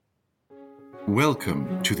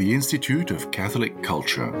Welcome to the Institute of Catholic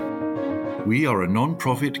Culture. We are a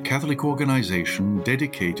non-profit Catholic organization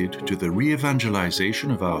dedicated to the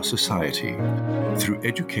re-evangelization of our society through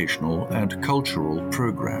educational and cultural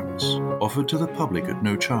programs offered to the public at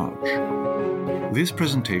no charge. This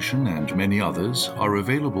presentation and many others are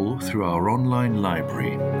available through our online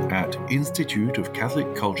library at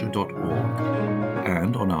instituteofcatholicculture.org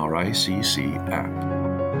and on our ICC app.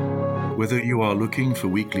 Whether you are looking for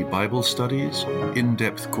weekly Bible studies,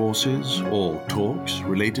 in-depth courses, or talks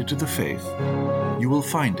related to the faith, you will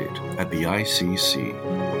find it at the ICC.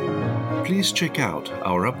 Please check out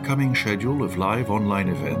our upcoming schedule of live online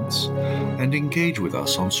events and engage with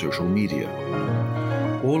us on social media.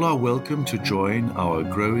 All are welcome to join our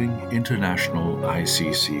growing international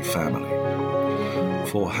ICC family.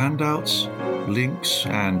 For handouts, links,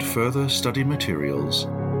 and further study materials,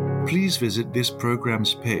 please visit this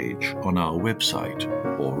program's page on our website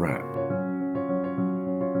or app.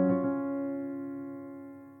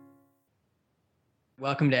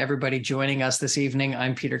 Welcome to everybody joining us this evening.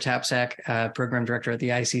 I'm Peter Tapsack, Program Director at the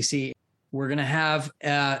ICC. We're going to have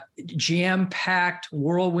a jam-packed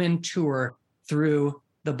whirlwind tour through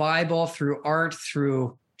the Bible, through art,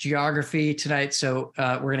 through geography tonight. So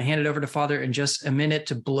we're going to hand it over to Father in just a minute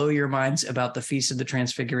to blow your minds about the Feast of the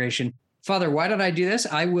Transfiguration. Father, why don't I do this?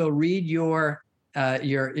 I will read your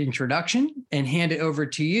introduction and hand it over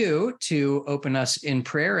to you to open us in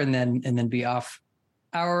prayer and then be off.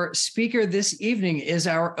 Our speaker this evening is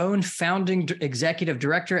our own founding executive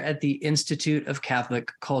director at the Institute of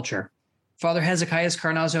Catholic Culture. Father Hezekiah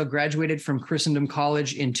Carnazzo graduated from Christendom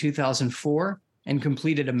College in 2004 and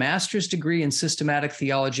completed a master's degree in systematic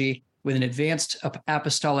theology with an advanced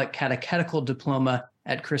apostolic catechetical diploma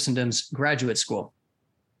at Christendom's Graduate School.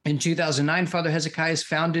 In 2009, Father Hezekiah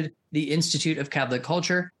founded the Institute of Catholic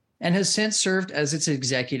Culture and has since served as its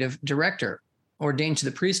executive director. Ordained to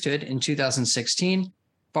the priesthood in 2016,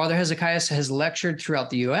 Father Hezekiah has lectured throughout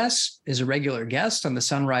the U.S., is a regular guest on the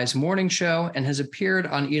Sunrise Morning Show, and has appeared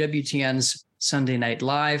on EWTN's Sunday Night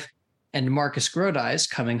Live and Marcus Grodi's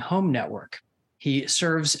Coming Home Network. He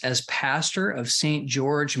serves as pastor of St.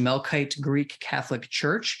 George Melkite Greek Catholic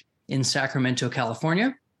Church in Sacramento,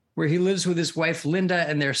 California, where he lives with his wife, Linda,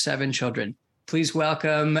 and their 7 children. Please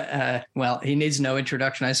welcome, he needs no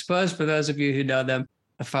introduction, I suppose, for those of you who know them,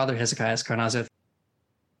 Father Hezekiah Carnazzo.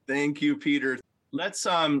 Thank you, Peter. Let's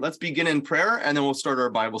begin in prayer, and then we'll start our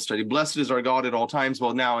Bible study. Blessed is our God at all times,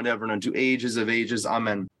 both now and ever, and unto ages of ages.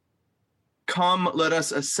 Amen. Come, let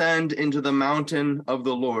us ascend into the mountain of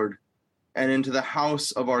the Lord, and into the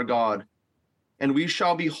house of our God, and we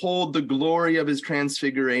shall behold the glory of his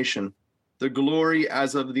transfiguration, the glory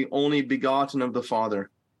as of the only begotten of the Father.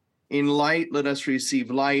 In light, let us receive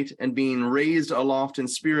light, and being raised aloft in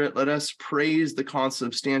spirit, let us praise the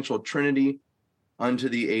consubstantial Trinity unto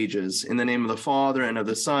the ages. In the name of the Father, and of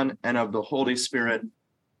the Son, and of the Holy Spirit.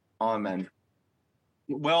 Amen.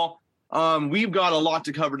 Well, we've got a lot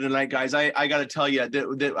to cover tonight, guys. I got to tell you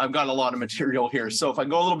that I've got a lot of material here. So if I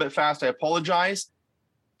go a little bit fast, I apologize.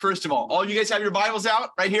 First of all you guys have your Bibles out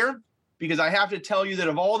right here? Because I have to tell you that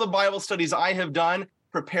of all the Bible studies I have done,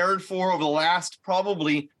 prepared for over the last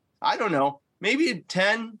probably, maybe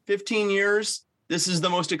 10, 15 years, this is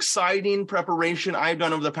the most exciting preparation I've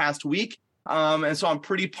done over the past week. And so I'm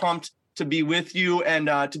pretty pumped to be with you and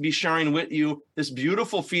to be sharing with you this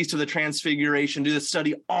beautiful Feast of the Transfiguration, do the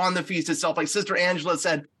study on the feast itself. Like Sister Angela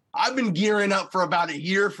said, I've been gearing up for about a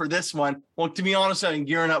year for this one. Well, to be honest, I've been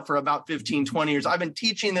gearing up for about 15, 20 years. I've been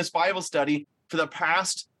teaching this Bible study for the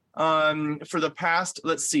past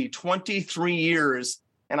 23 years.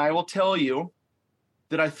 And I will tell you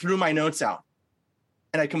that I threw my notes out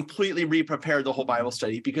and I completely re-prepared the whole Bible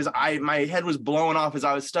study because my head was blowing off as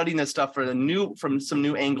I was studying this stuff from some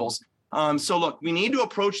new angles. So look, we need to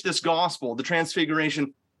approach this gospel, the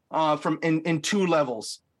Transfiguration, in 2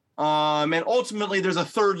 levels. And ultimately there's a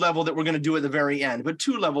 3rd level that we're going to do at the very end, but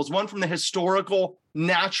 2 levels, one from the historical,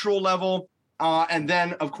 natural level, and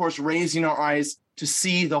then of course, raising our eyes to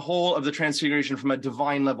see the whole of the Transfiguration from a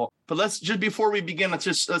divine level. But before we begin,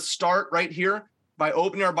 let's start right here by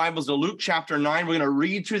opening our Bibles to Luke chapter 9. We're going to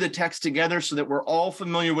read through the text together so that we're all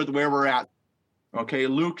familiar with where we're at. Okay,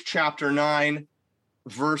 Luke chapter 9,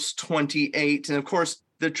 verse 28. And of course,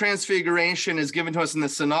 the Transfiguration is given to us in the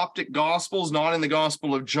Synoptic Gospels, not in the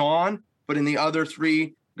Gospel of John, but in the other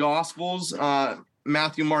 3 Gospels,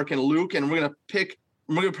 Matthew, Mark, and Luke. And we're going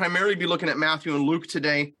to primarily be looking at Matthew and Luke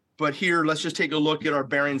today. But here, let's just take a look at our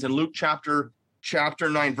bearings in Luke chapter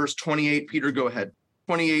 9, verse 28. Peter, go ahead.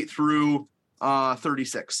 28 through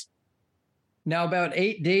 36. Now, about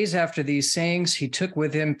 8 days after these sayings, he took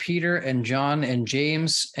with him Peter and John and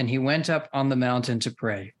James, and he went up on the mountain to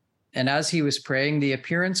pray. And as he was praying, the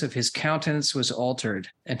appearance of his countenance was altered,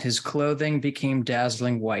 and his clothing became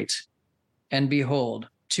dazzling white. And behold,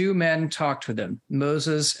 2 men talked with him,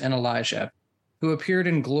 Moses and Elijah, who appeared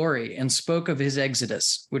in glory and spoke of his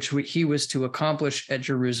exodus, which he was to accomplish at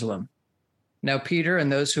Jerusalem. Now Peter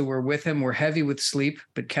and those who were with him were heavy with sleep,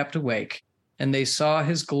 but kept awake, and they saw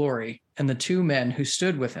his glory and the 2 men who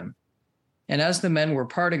stood with him. And as the men were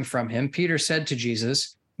parting from him, Peter said to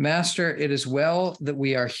Jesus, Master, it is well that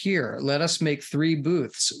we are here. Let us make 3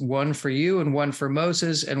 booths, one for you and one for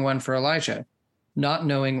Moses and one for Elijah, not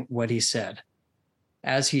knowing what he said.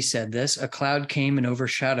 As he said this, a cloud came and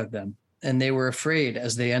overshadowed them, and they were afraid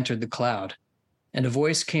as they entered the cloud. And a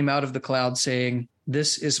voice came out of the cloud saying,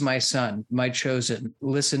 This is my son, my chosen.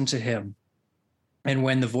 Listen to him. And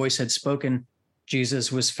when the voice had spoken,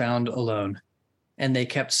 Jesus was found alone. And they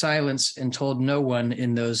kept silence and told no one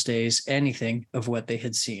in those days anything of what they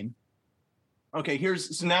had seen. Okay,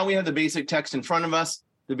 so now we have the basic text in front of us,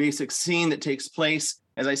 the basic scene that takes place.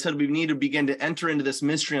 As I said, we need to begin to enter into this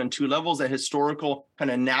mystery on 2 levels, a historical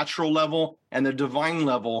kind of natural level and the divine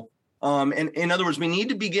level. And in other words, we need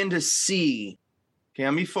to begin to see. Okay,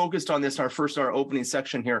 I'm be focused on this in our opening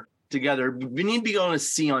section here together. We need to be able to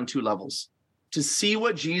see on 2 levels, to see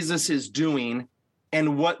what Jesus is doing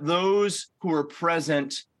and what those who are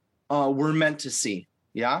present were meant to see.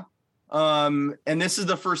 Yeah. And this is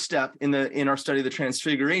the first step in our study of the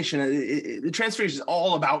Transfiguration. The Transfiguration is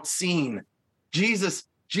all about seeing. Jesus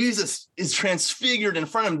is transfigured in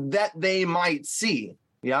front of them that they might see.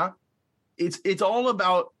 Yeah. It's all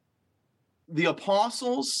about the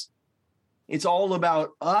apostles. It's all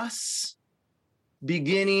about us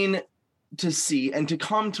beginning to see and to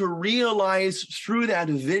come to realize through that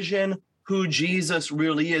vision who Jesus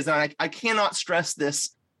really is. And I cannot stress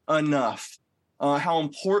this enough, how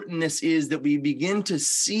important this is that we begin to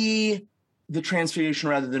see the Transfiguration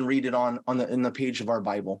rather than read it in the page of our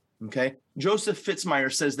Bible. Okay. Joseph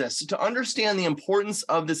Fitzmyer says this: to understand the importance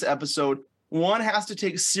of this episode, one has to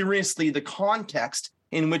take seriously the context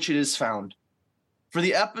in which it is found. For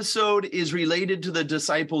the episode is related to the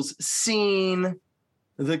disciples seeing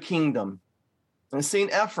the kingdom. And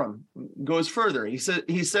St. Ephraim goes further. He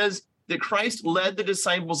says that Christ led the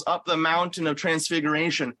disciples up the mountain of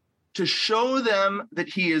Transfiguration to show them that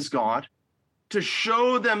he is God, to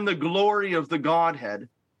show them the glory of the Godhead,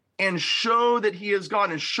 and show that he is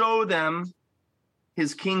God, and show them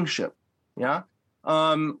his kingship. Yeah.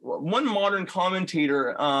 One modern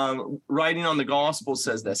commentator writing on the gospel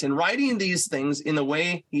says this: in writing these things in the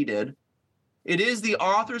way he did, it is the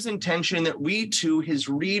author's intention that we too, his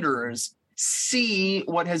readers, see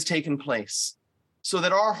what has taken place, so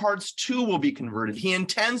that our hearts too will be converted. He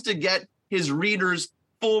intends to get his readers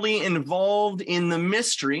fully involved in the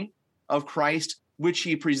mystery of Christ, which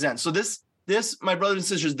he presents. So this, my brothers and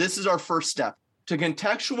sisters, this is our first step, to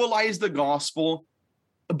contextualize the gospel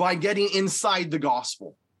by getting inside the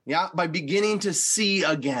gospel, yeah, by beginning to see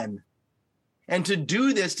again. And to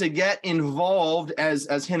do this, to get involved, as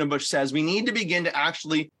Hinnebusch says, we need to begin to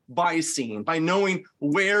actually by seeing, by knowing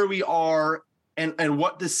where we are and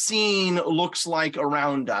what the scene looks like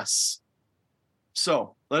around us.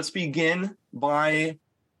 So let's begin by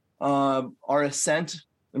our ascent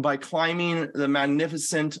and by climbing the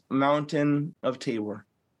magnificent mountain of Tabor,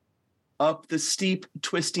 up the steep,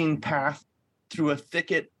 twisting path through a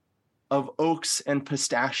thicket of oaks and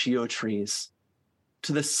pistachio trees,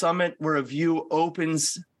 to the summit where a view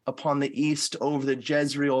opens upon the east over the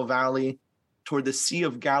Jezreel Valley toward the Sea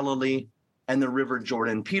of Galilee and the River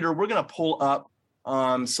Jordan. Peter, we're going to pull up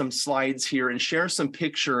some slides here and share some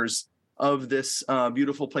pictures of this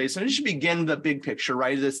beautiful place. And I should begin the big picture,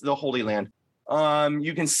 right? This the Holy Land.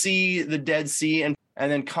 You can see the Dead Sea, and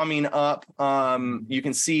then coming up, you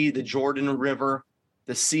can see the Jordan River,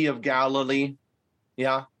 the Sea of Galilee.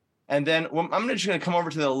 Yeah. And then I'm just going to come over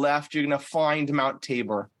to the left. You're going to find Mount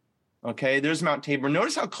Tabor. Okay, there's Mount Tabor.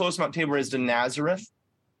 Notice how close Mount Tabor is to Nazareth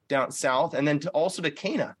down south, and then also to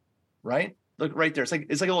Cana, right? Look right there. It's like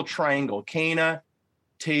a little triangle. Cana,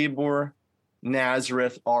 Tabor,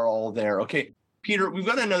 Nazareth are all there. Okay, Peter, we've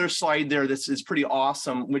got another slide there. This is pretty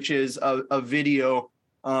awesome, which is a video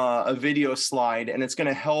slide, and it's going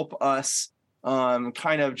to help us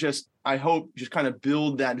kind of just kind of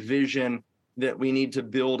build that vision that we need to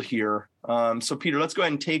build here. So Peter, let's go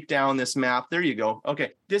ahead and take down this map. There you go.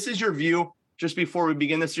 Okay, this is your view. Just before we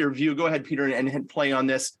begin, this is your view. Go ahead, Peter, and hit play on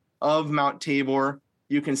this of Mount Tabor.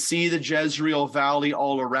 You can see the Jezreel Valley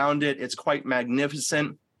all around it. It's quite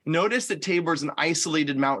magnificent. Notice that Tabor is an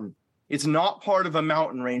isolated mountain. It's not part of a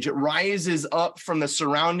mountain range. It rises up from the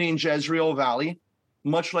surrounding Jezreel Valley,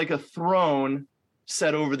 much like a throne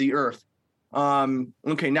set over the earth.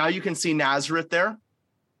 Okay, now you can see Nazareth there.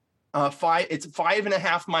 It's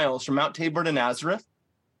 5.5 miles from Mount Tabor to Nazareth.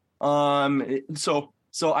 So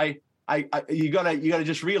you gotta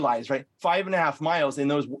just realize, right? 5.5 miles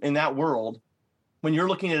in that world, when you're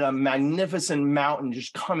looking at a magnificent mountain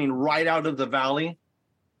just coming right out of the valley,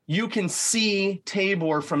 you can see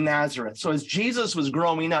Tabor from Nazareth. So as Jesus was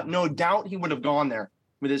growing up, no doubt he would have gone there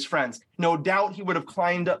with his friends. No doubt he would have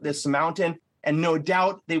climbed up this mountain, and no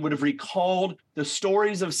doubt they would have recalled the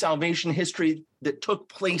stories of salvation history that took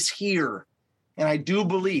place here. And I do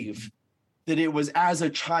believe that it was as a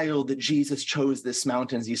child that Jesus chose this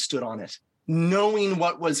mountain as he stood on it. Knowing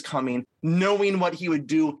what was coming, knowing what he would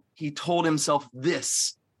do, he told himself,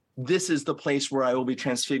 this is the place where I will be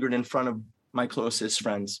transfigured in front of my closest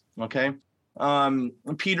friends. Okay.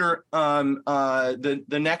 Peter,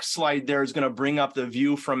 the next slide there is going to bring up the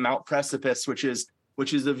view from Mount Precipice, which is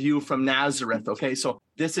the view from Nazareth. Okay. So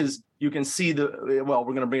this is, you can see we're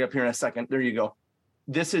going to bring up here in a second. There you go.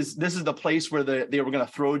 This is the place where they were going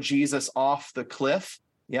to throw Jesus off the cliff.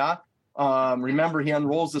 Yeah. Remember, he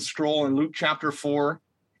unrolls the scroll in Luke chapter 4,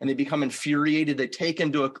 and they become infuriated. They take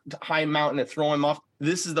him to a high mountain and throw him off.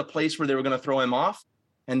 This is the place where they were going to throw him off.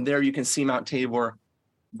 And there you can see Mount Tabor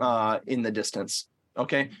in the distance.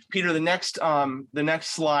 Okay, Peter, the next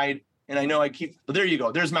slide, and I know there you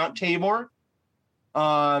go. There's Mount Tabor.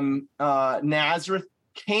 Nazareth.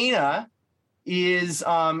 Cana is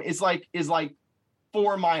like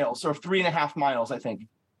 4 miles or 3.5 miles, I think.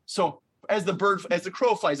 So as the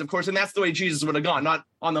crow flies, of course, and that's the way Jesus would have gone, not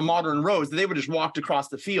on the modern roads. They would have just walked across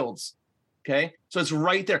the fields. Okay, so it's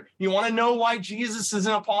right there. You want to know why Jesus and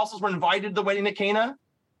apostles were invited to the wedding at Cana?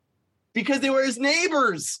 Because they were his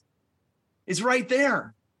neighbors. It's right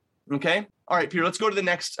there. Okay. All right, Peter, let's go to the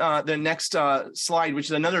next slide, which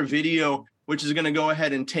is another video, which is going to go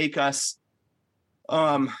ahead and take us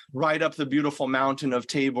right up the beautiful mountain of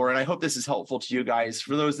Tabor. And I hope this is helpful to you guys.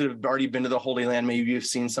 For those that have already been to the Holy Land, maybe you've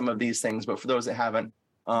seen some of these things, but for those that haven't,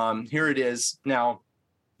 here it is. Now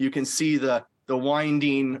you can see the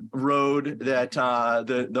winding road that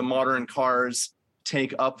the modern cars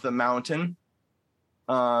take up the mountain.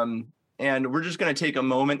 And we're just going to take a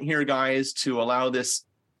moment here, guys, to allow this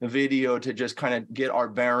video to just kind of get our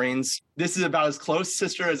bearings. This is about as close,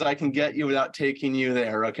 sister, as I can get you without taking you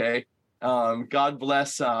there, okay? God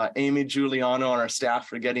bless Amy Giuliano and our staff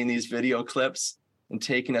for getting these video clips and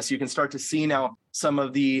taking us. You can start to see now some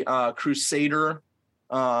of the Crusader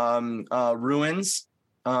ruins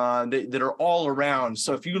that are all around.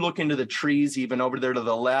 So if you look into the trees, even over there to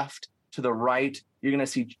the left, to the right, you're going to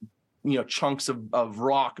see chunks of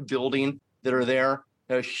rock building that are there.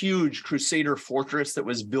 A huge Crusader fortress that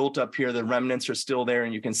was built up here. The remnants are still there,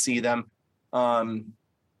 and you can see them. And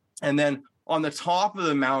then on the top of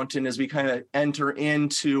the mountain, as we kind of enter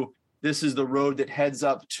into, this is the road that heads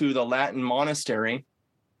up to the Latin monastery.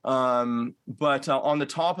 But on the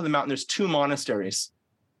top of the mountain, there's 2 monasteries.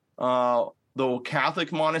 The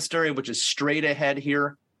Catholic monastery, which is straight ahead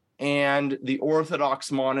here, and the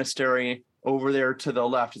Orthodox monastery over there to the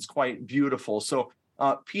left. It's quite beautiful. So,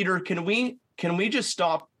 Peter, can we just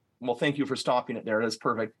stop? Well, thank you for stopping it there. That's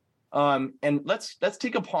perfect. And let's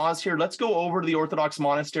take a pause here. Let's go over to the Orthodox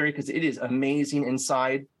monastery, because it is amazing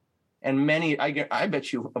inside. And I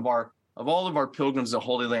bet you of all of our pilgrims to the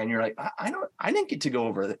Holy Land, you're like, I didn't get to go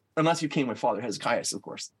over it unless you came with Father Hezekiah, of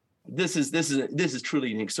course. This is truly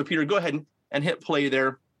unique. So, Peter, go ahead and hit play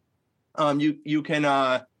there. You can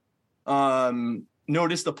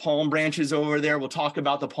notice the palm branches over there. We'll talk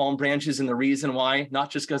about the palm branches and the reason why, not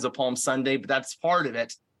just because of Palm Sunday, but that's part of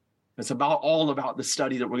it. It's all about the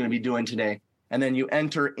study that we're going to be doing today. And then you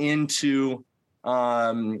enter into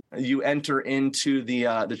the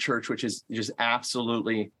church, which is just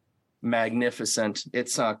absolutely magnificent.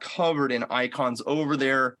 It's covered in icons over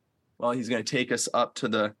there. Well, he's going to take us up to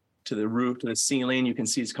the roof, to the ceiling. You can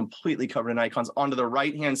see it's completely covered in icons. Onto the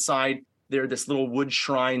right-hand side there, this little wood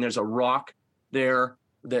shrine. There's a rock there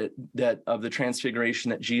that of the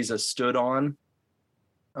transfiguration that Jesus stood on.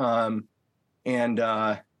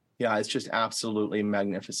 Yeah, it's just absolutely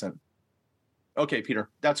magnificent. Okay, Peter,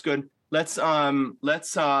 that's good. Let's go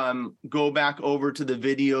back over to the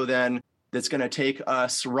video then. That's going to take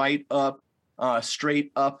us right up,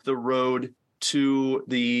 straight up the road to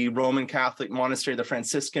the Roman Catholic monastery, the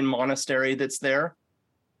Franciscan monastery that's there.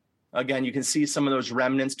 Again, you can see some of those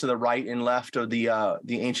remnants to the right and left of the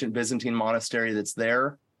ancient Byzantine monastery that's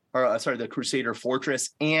there, the Crusader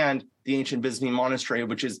fortress, and the ancient Byzantine monastery,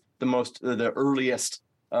 which is the earliest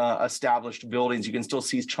established buildings. You can still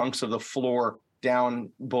see chunks of the floor down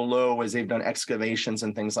below as they've done excavations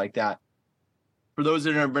and things like that. For those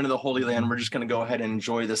that have never been to the Holy Land, we're just going to go ahead and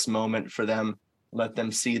enjoy this moment for them. Let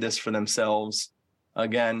them see this for themselves.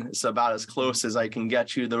 Again, it's about as close as I can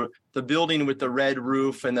get you. The building with the red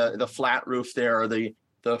roof and the flat roof there are the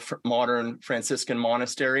modern Franciscan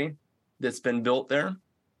monastery that's been built there.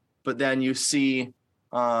 But then you see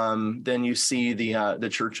the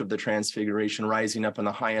Church of the Transfiguration rising up in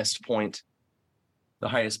the highest point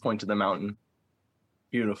of the mountain.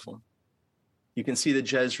 Beautiful. You can see the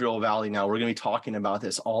Jezreel Valley now. We're going to be talking about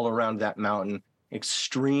this all around that mountain.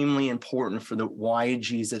 Extremely important for why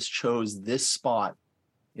Jesus chose this spot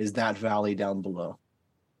is that valley down below.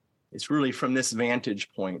 It's really from this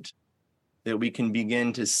vantage point that we can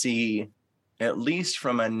begin to see, at least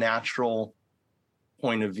from a natural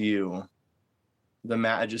point of view, the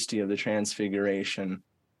majesty of the Transfiguration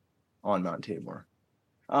on Mount Tabor.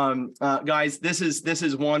 Guys, this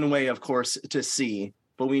is one way, of course, to see,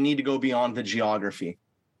 but we need to go beyond the geography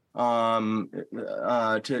to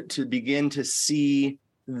begin to see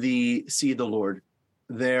the Lord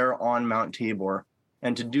there on Mount Tabor.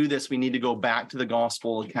 And to do this, we need to go back to the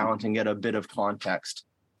gospel account and get a bit of context.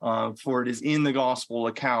 For it is in the gospel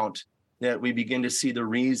account that we begin to see the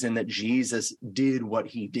reason that Jesus did what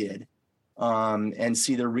he did, and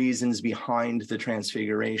see the reasons behind the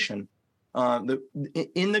transfiguration.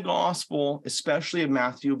 In the gospel, especially of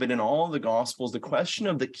Matthew, but in all of the gospels, the question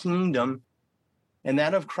of the kingdom and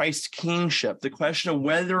that of Christ's kingship, the question of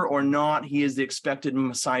whether or not he is the expected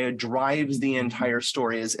Messiah, drives the entire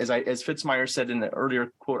story. As Fitzmyer said in the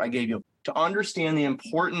earlier quote I gave you, to understand the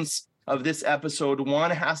importance of this episode,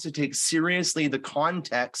 one has to take seriously the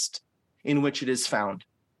context in which it is found.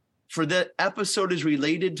 For the episode is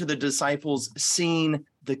related to the disciples seeing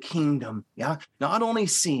the kingdom. Yeah, not only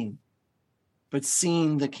seeing, but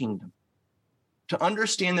seeing the kingdom. To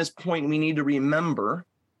understand this point, we need to remember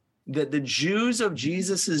that the Jews of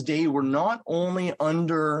Jesus's day were not only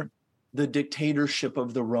under the dictatorship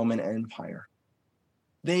of the Roman Empire.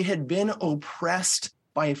 They had been oppressed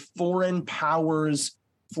by foreign powers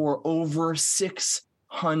for over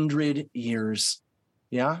 600 years.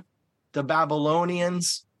 Yeah, the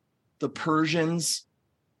Babylonians, the Persians,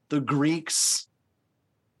 the Greeks,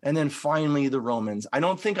 and then finally the Romans. I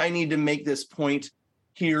don't think I need to make this point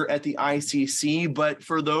here at the ICC, but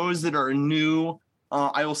for those that are new,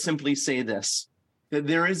 I will simply say this, that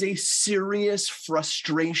there is a serious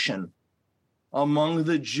frustration among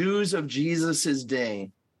the Jews of Jesus's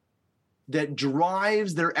day that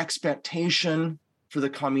drives their expectation for the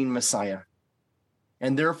coming Messiah,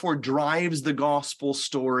 and therefore drives the gospel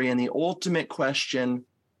story and the ultimate question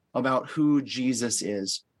about who Jesus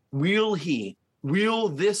is. Will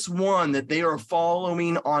this one that they are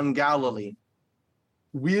following on Galilee,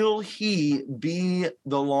 will he be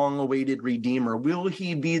the long-awaited Redeemer? Will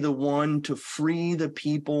he be the one to free the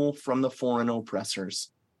people from the foreign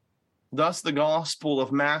oppressors? Thus, the Gospel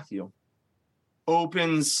of Matthew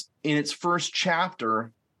opens in its first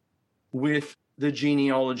chapter with the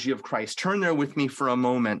genealogy of Christ. Turn there with me for a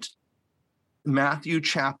moment. Matthew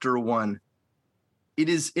chapter 1. It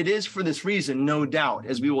is for this reason, no doubt,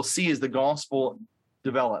 as we will see as the gospel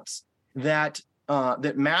develops, that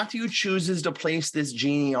Matthew chooses to place this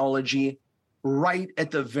genealogy right at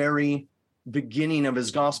the very beginning of his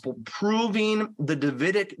gospel, proving the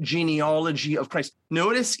Davidic genealogy of Christ.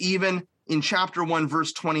 Notice even in chapter 1,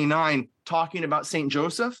 verse 29, talking about St.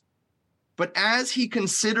 Joseph. But as he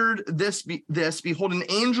considered this, behold, an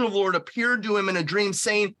angel of the Lord appeared to him in a dream,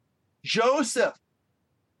 saying, Joseph,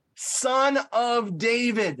 son of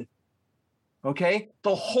David. Okay,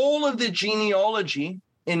 the whole of the genealogy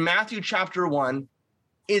in Matthew chapter 1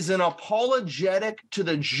 is an apologetic to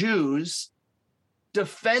the Jews,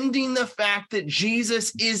 defending the fact that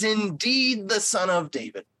Jesus is indeed the son of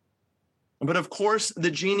David. But of course,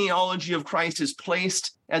 the genealogy of Christ is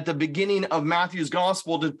placed at the beginning of Matthew's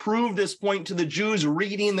gospel to prove this point to the Jews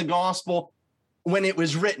reading the gospel when it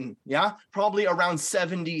was written, yeah, probably around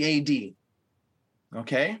 70 AD.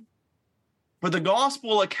 Okay, but the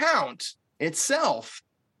gospel account itself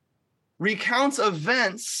recounts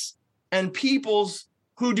events and peoples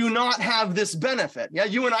who do not have this benefit. Yeah,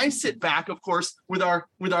 you and I sit back, of course, with our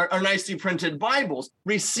nicely printed Bibles,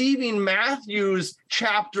 receiving Matthew's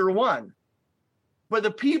chapter 1. But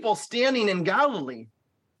the people standing in Galilee,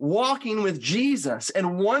 walking with Jesus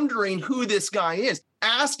and wondering who this guy is,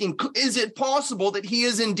 asking, is it possible that he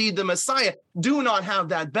is indeed the Messiah, do not have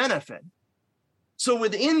that benefit. So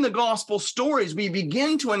within the gospel stories, we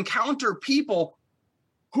begin to encounter people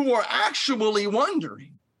who are actually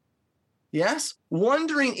wondering, Yes?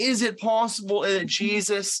 Wondering, is it possible that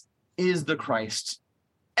Jesus is the Christ?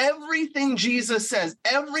 Everything Jesus says,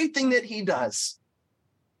 everything that he does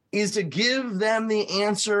is to give them the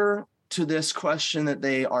answer to this question that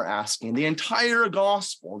they are asking. The entire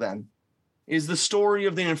gospel, then, is the story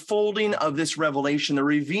of the unfolding of this revelation, the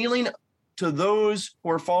revealing to those who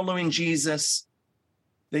are following Jesus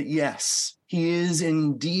that, yes, he is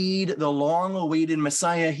indeed the long-awaited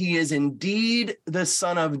Messiah. He is indeed the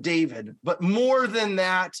Son of David. But more than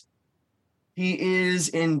that, he is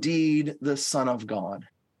indeed the Son of God.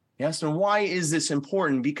 Yes, and why is this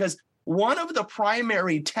important? Because one of the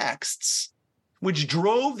primary texts which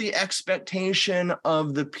drove the expectation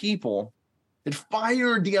of the people, that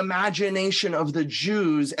fired the imagination of the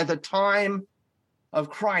Jews at the time of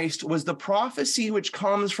Christ, was the prophecy which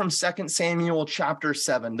comes from 2 Samuel chapter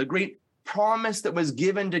 7, the great promise that was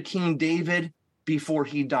given to King David before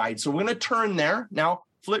he died. So we're going to turn there. Now,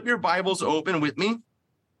 flip your Bibles open with me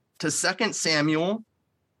to 2 Samuel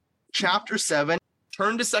chapter 7.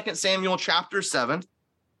 Turn to 2 Samuel chapter 7.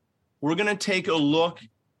 We're going to take a look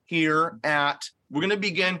here we're going to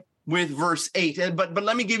begin with verse 8. But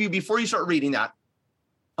let me give you, before you start reading that,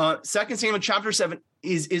 2 Samuel chapter 7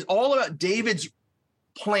 is all about David's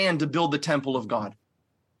plan to build the temple of God.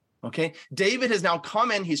 Okay? David has now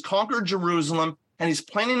come in, he's conquered Jerusalem, and he's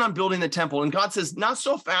planning on building the temple. And God says, not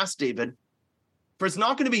so fast, David, for it's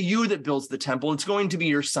not going to be you that builds the temple, it's going to be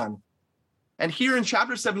your son. And here in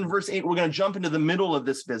chapter 7, verse 8, we're going to jump into the middle of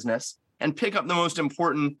this business and pick up the most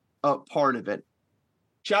important part of it.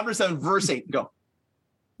 Chapter 7, verse 8, go.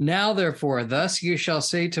 Now, therefore, thus you shall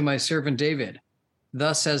say to my servant David,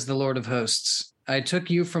 thus says the Lord of hosts, I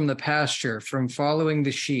took you from the pasture, from following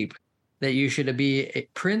the sheep, that you should be a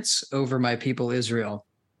prince over my people Israel.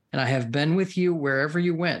 And I have been with you wherever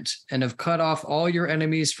you went, and have cut off all your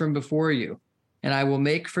enemies from before you. And I will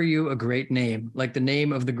make for you a great name, like the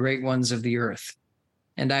name of the great ones of the earth.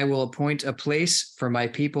 And I will appoint a place for my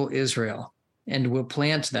people Israel, and will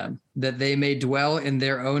plant them, that they may dwell in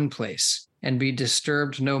their own place, and be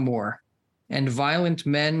disturbed no more. And violent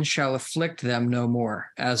men shall afflict them no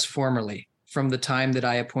more, as formerly, from the time that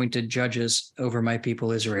I appointed judges over my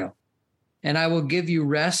people Israel. And I will give you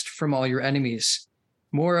rest from all your enemies.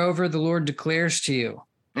 Moreover, the Lord declares to you,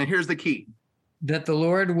 and here's the key, that the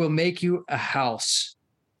Lord will make you a house.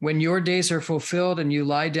 When your days are fulfilled and you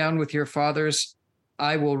lie down with your fathers,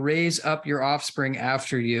 I will raise up your offspring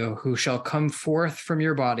after you, who shall come forth from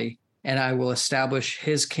your body, and I will establish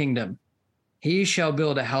his kingdom. He shall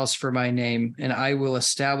build a house for my name, and I will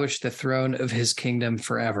establish the throne of his kingdom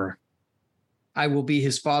forever. I will be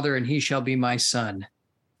his father, and he shall be my son.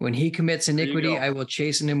 When he commits iniquity, I will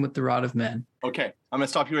chasten him with the rod of men. Okay, I'm going to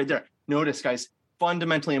stop you right there. Notice, guys,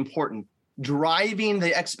 fundamentally important. Driving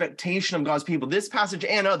the expectation of God's people. This passage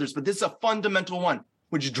and others, but this is a fundamental one,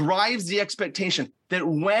 which drives the expectation that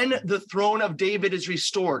when the throne of David is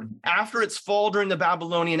restored, after its fall during the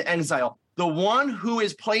Babylonian exile, the one who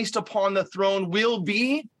is placed upon the throne will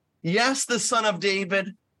be, yes, the son of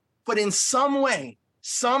David, but in some way,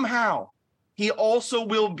 somehow, he also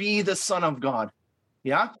will be the Son of God.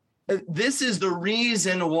 Yeah? This is the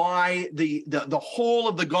reason why the whole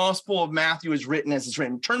of the Gospel of Matthew is written as it's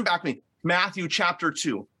written. Turn back with me. Matthew chapter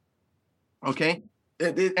 2. Okay?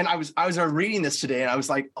 And I was reading this today, and I was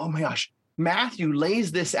like, oh my gosh, Matthew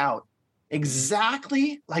lays this out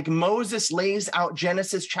exactly like Moses lays out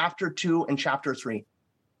Genesis chapter 2 and chapter 3.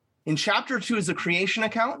 In chapter 2 is the creation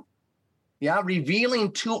account, yeah,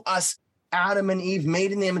 revealing to us Adam and Eve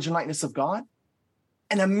made in the image and likeness of God.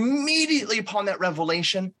 And immediately upon that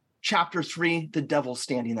revelation, chapter 3, the devil's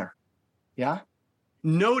standing there. Yeah.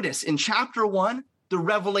 Notice in chapter 1, the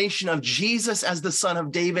revelation of Jesus as the son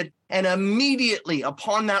of David. And immediately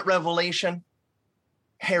upon that revelation,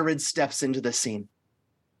 Herod steps into the scene.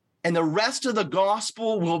 And the rest of the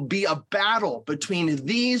gospel will be a battle between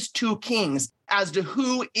these two kings as to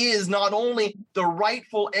who is not only the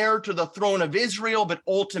rightful heir to the throne of Israel, but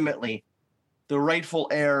ultimately the rightful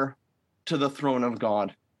heir to the throne of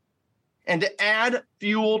God. And to add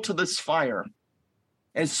fuel to this fire,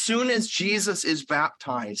 as soon as Jesus is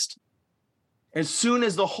baptized, as soon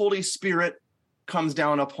as the Holy Spirit comes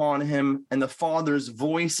down upon him and the Father's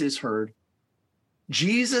voice is heard,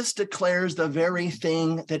 Jesus declares the very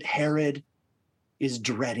thing that Herod is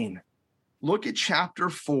dreading. Look at chapter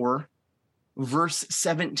 4, verse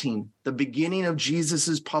 17, the beginning of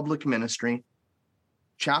Jesus's public ministry.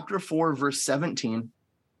 Chapter 4, verse 17.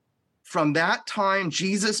 From that time,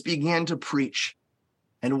 Jesus began to preach.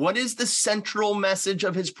 And what is the central message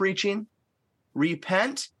of his preaching?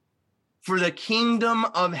 Repent, for the kingdom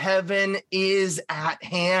of heaven is at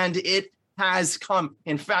hand. It has come.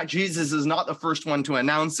 In fact, Jesus is not the first one to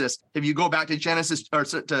announce this. If you go back to Genesis or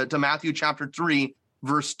to Matthew chapter 3,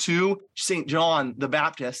 verse 2, St. John the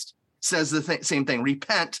Baptist says the same thing.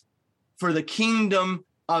 Repent, for the kingdom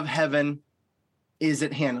of heaven is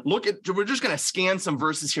at hand. We're just going to scan some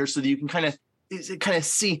verses here so that you can kind of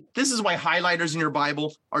see. This is why highlighters in your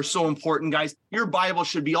Bible are so important, guys. Your Bible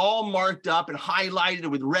should be all marked up and highlighted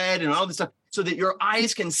with red and all this stuff so that your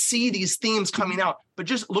eyes can see these themes coming out. But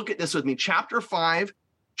just look at this with me. Chapter 5,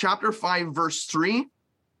 verse 3.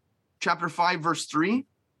 Chapter 5, verse 3.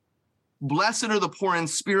 Blessed are the poor in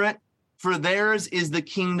spirit, for theirs is the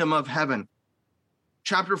kingdom of heaven.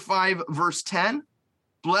 Chapter 5, verse 10.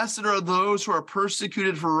 Blessed are those who are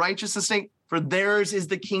persecuted for righteousness' sake, for theirs is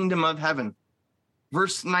the kingdom of heaven.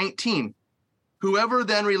 Verse 19. Whoever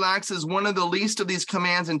then relaxes one of the least of these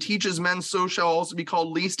commands and teaches men, so shall also be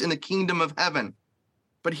called least in the kingdom of heaven.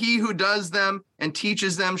 But he who does them and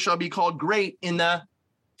teaches them shall be called great in the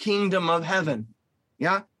kingdom of heaven.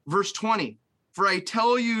 Yeah. Verse 20. For I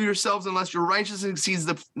tell you yourselves, unless your righteousness exceeds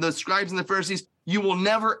the scribes and the Pharisees, you will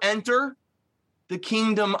never enter the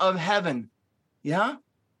kingdom of heaven. Yeah.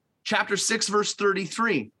 Chapter 6, verse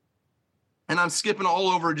 33. And I'm skipping all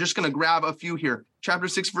over, just going to grab a few here. Chapter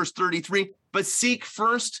 6, verse 33. But seek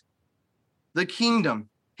first the kingdom,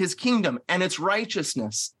 his kingdom and its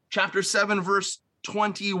righteousness. Chapter 7, verse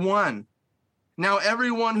 21. Now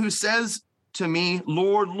everyone who says to me,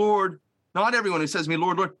 Lord, Lord, not everyone who says to me,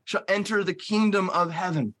 Lord, Lord, shall enter the kingdom of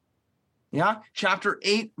heaven. Yeah. Chapter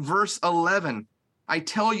 8, verse 11. I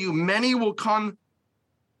tell you, many will come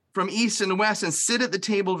from east and west and sit at the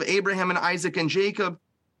table of Abraham and Isaac and Jacob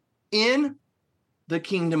in the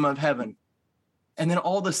kingdom of heaven. And then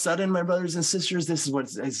all of a sudden, my brothers and sisters, this is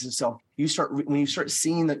what it's so when you start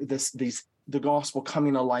seeing the gospel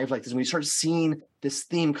coming alive like this, when you start seeing this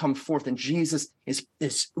theme come forth, and Jesus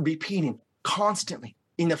is repeating constantly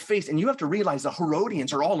in the face, and you have to realize the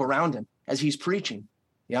Herodians are all around him as he's preaching.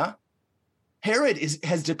 Yeah, Herod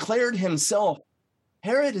has declared himself.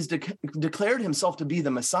 Herod has declared himself to be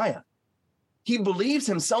the Messiah. He believes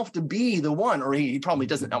himself to be the one, or he probably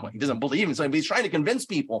doesn't know. He doesn't believe himself, but he's trying to convince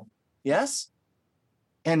people. Yes.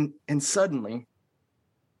 And suddenly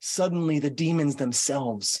the demons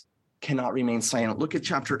themselves cannot remain silent. Look at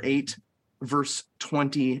chapter 8, verse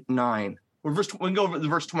 29. We can go over to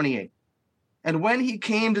verse 28. And when he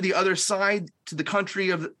came to the other side, to the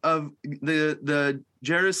country of the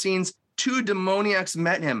Gerasenes, two demoniacs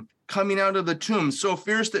met him, coming out of the tomb, so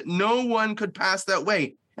fierce that no one could pass that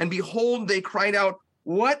way. And behold, they cried out,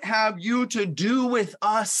 what have you to do with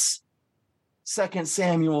us? 2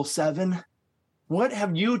 Samuel 7. What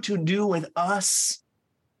have you to do with us,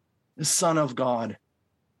 the Son of God?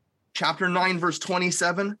 Chapter 9, verse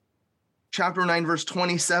 27. Chapter 9, verse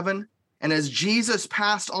 27. And as Jesus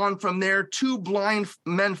passed on from there, two blind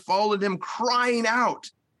men followed him, crying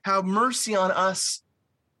out, have mercy on us.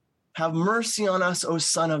 Have mercy on us, O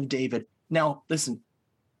Son of David. Now, listen,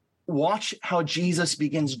 watch how Jesus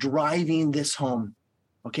begins driving this home,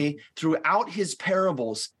 okay? Throughout his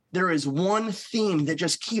parables, there is one theme that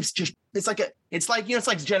just keeps it's like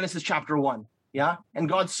Genesis chapter 1, yeah? And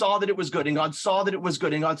God saw that it was good, and God saw that it was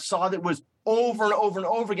good, and God saw that it was over and over and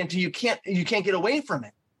over again till you can't get away from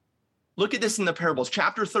it. Look at this in the parables.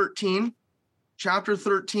 Chapter 13,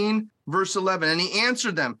 verse 11. And he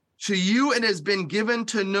answered them, to you it has been given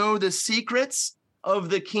to know the secrets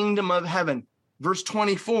of the kingdom of heaven. Verse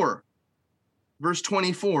 24.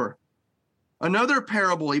 Another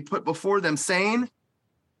parable he put before them, saying,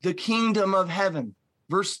 the kingdom of heaven.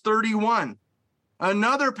 Verse 31.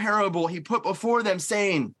 Another parable he put before them,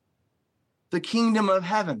 saying, the kingdom of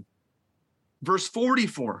heaven. Verse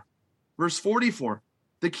 44.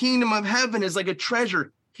 The kingdom of heaven is like a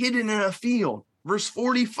treasure hidden in a field. Verse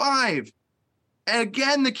 45.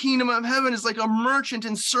 Again, the kingdom of heaven is like a merchant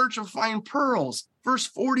in search of fine pearls. Verse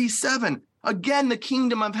 47. Again, the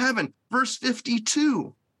kingdom of heaven. Verse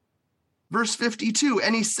 52.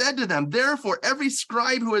 And he said to them, therefore, every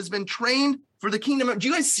scribe who has been trained for the kingdom of, do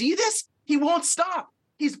you guys see this? He won't stop.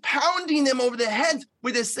 He's pounding them over the heads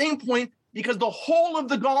with the same point, because the whole of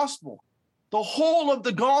the gospel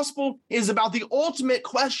is about the ultimate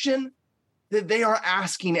question that they are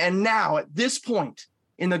asking. And now at this point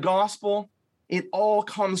in the gospel, it all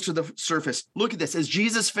comes to the surface. Look at this. As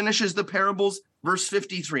Jesus finishes the parables, verse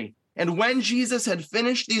 53. And when Jesus had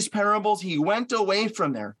finished these parables, he went away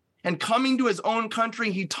from there. And coming to his own country,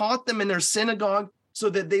 he taught them in their synagogue, so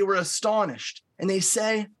that they were astonished. And they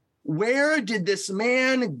say, where did this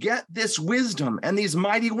man get this wisdom and these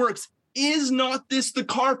mighty works? Is not this the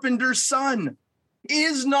carpenter's son?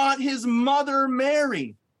 Is not his mother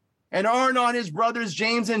Mary? And are not his brothers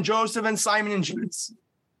James and Joseph and Simon and Judas?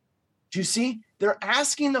 Do you see? They're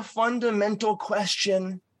asking the fundamental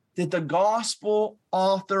question that the gospel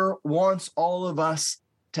author wants all of us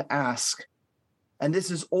to ask. And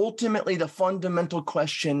this is ultimately the fundamental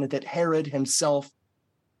question that Herod himself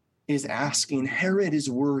is asking. Herod is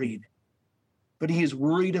worried, but he is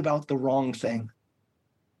worried about the wrong thing.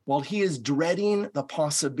 While he is dreading the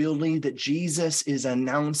possibility that Jesus is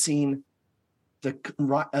announcing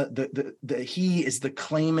that he is the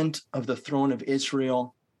claimant of the throne of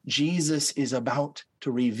Israel, Jesus is about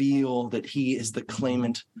to reveal that he is the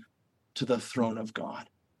claimant to the throne of God.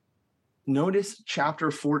 Notice chapter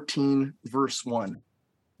 14, verse 1.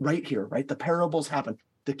 Right here, right? The parables happen.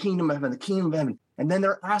 The kingdom of heaven, the kingdom of heaven. And then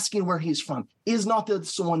they're asking where he's from. Is not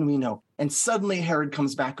this the one we know? And suddenly Herod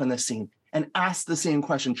comes back on the scene and asks the same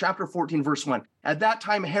question. Chapter 14, verse 1. At that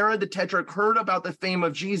time, Herod the Tetrarch heard about the fame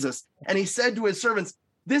of Jesus, and he said to his servants,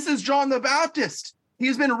 "This is John the Baptist. He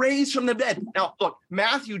has been raised from the dead." Now, look,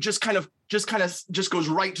 Matthew just goes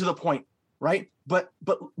right to the point, right? But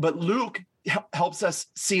Luke helps us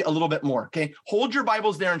see a little bit more. Okay, hold your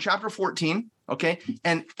Bibles there in chapter 14. Okay,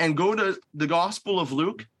 and go to the Gospel of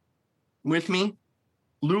Luke with me.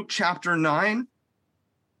 Luke chapter 9.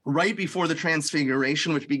 Right before the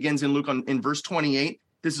Transfiguration, which begins in Luke in verse 28.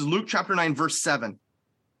 This is Luke chapter 9, verse 7.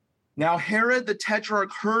 Now Herod the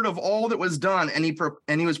Tetrarch heard of all that was done, and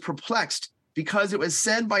he was perplexed, because it was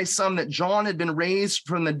said by some that John had been raised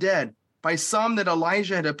from the dead, by some that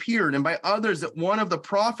Elijah had appeared, and by others that one of the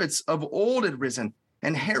prophets of old had risen.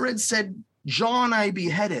 And Herod said, "John I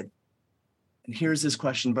beheaded." And here's his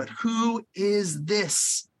question, "But who is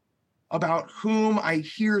this about whom I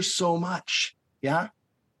hear so much?" Yeah?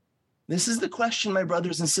 This is the question, my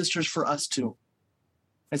brothers and sisters, for us too.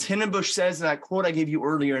 As Hindenbush says in that quote I gave you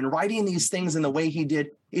earlier, in writing these things in the way he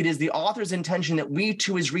did, it is the author's intention that we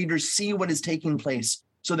too, as readers, see what is taking place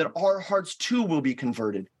so that our hearts too will be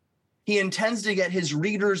converted. He intends to get his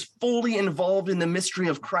readers fully involved in the mystery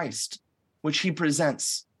of Christ, which he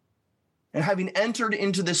presents. And having entered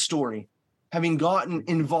into this story, having gotten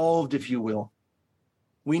involved, if you will,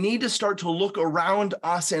 we need to start to look around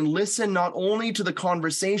us and listen not only to the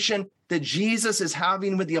conversation that Jesus is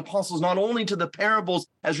having with the apostles, not only to the parables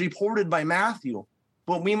as reported by Matthew,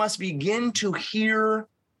 but we must begin to hear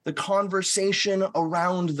the conversation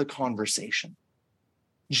around the conversation.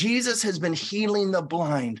 Jesus has been healing the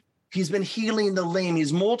blind. He's been healing the lame.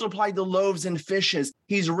 He's multiplied the loaves and fishes.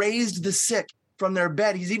 He's raised the sick from their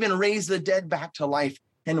bed. He's even raised the dead back to life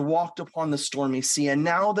and walked upon the stormy sea. And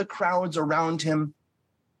now the crowds around him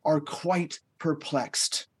are quite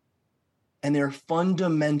perplexed, and they're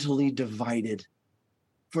fundamentally divided.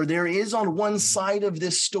 For there is on one side of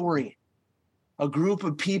this story a group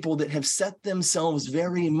of people that have set themselves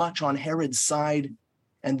very much on Herod's side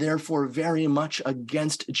and therefore very much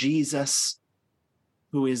against Jesus,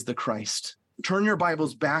 who is the Christ. Turn your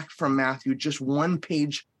Bibles back from Matthew just one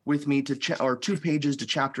page with me or 2 pages to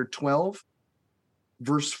chapter 12,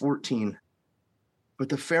 verse 14. But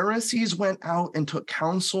the Pharisees went out and took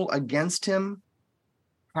counsel against him,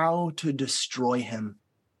 how to destroy him.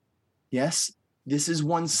 Yes, this is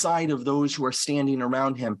one side of those who are standing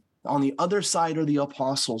around him. On the other side are the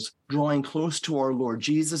apostles, drawing close to our Lord,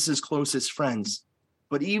 Jesus' closest friends.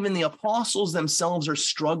 But even the apostles themselves are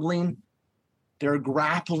struggling. They're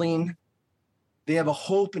grappling. They have a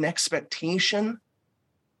hope and expectation.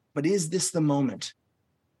 But is this the moment?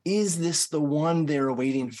 Is this the one they're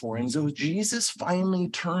waiting for? And so Jesus finally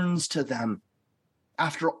turns to them.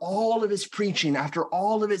 After all of his preaching, after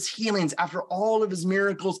all of his healings, after all of his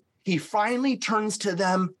miracles, he finally turns to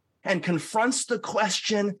them and confronts the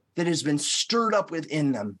question that has been stirred up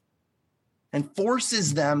within them and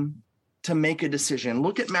forces them to make a decision.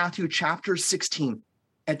 Look at Matthew chapter 16.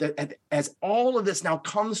 As all of this now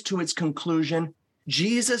comes to its conclusion,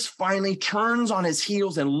 Jesus finally turns on his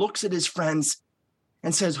heels and looks at his friends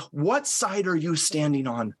and says, "What side are you standing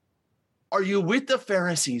on? Are you with the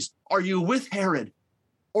Pharisees? Are you with Herod?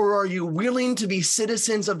 Or are you willing to be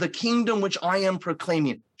citizens of the kingdom which I am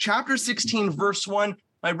proclaiming?" Chapter 16, verse 1,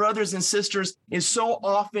 my brothers and sisters, is so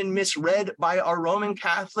often misread by our Roman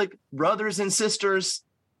Catholic brothers and sisters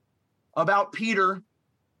about Peter.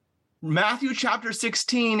 Matthew chapter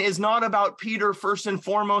 16 is not about Peter first and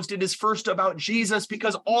foremost. It is first about Jesus,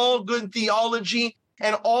 because all good theology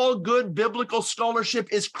and all good biblical scholarship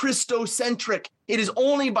is Christocentric. It is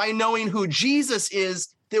only by knowing who Jesus is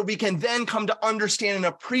that we can then come to understand and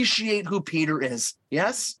appreciate who Peter is.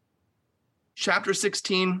 Yes? Chapter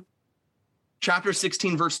 16,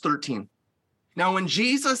 verse 13. Now, when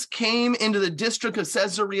Jesus came into the district of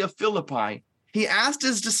Caesarea Philippi, He asked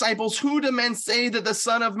his disciples, who do men say that the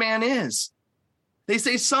Son of Man is? They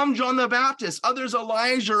say some John the Baptist, others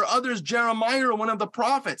Elijah, or others Jeremiah, or one of the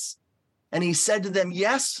prophets. And he said to them,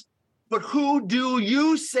 yes, but who do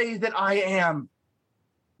you say that I am?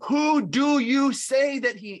 Who do you say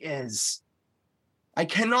that he is? I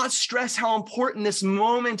cannot stress how important this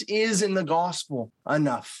moment is in the gospel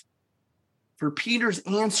enough. For Peter's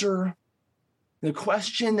answer, the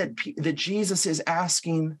question that Jesus is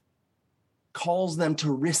asking calls them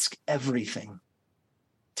to risk everything.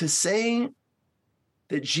 To say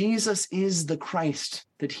that Jesus is the Christ,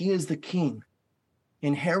 that he is the king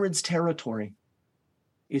in Herod's territory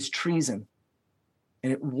is treason,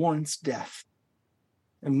 and it warrants death.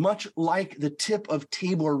 And much like the tip of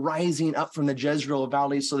Tabor rising up from the Jezreel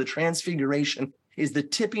Valley, so the Transfiguration is the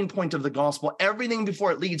tipping point of the gospel. Everything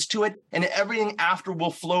before it leads to it, and everything after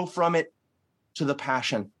will flow from it to the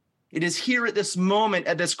passion. It is here at this moment,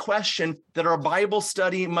 at this question, that our Bible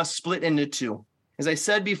study must split into two. As I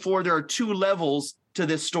said before, there are two levels to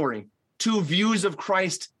this story, two views of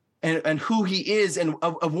Christ and who he is and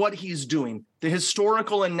of what he's doing. The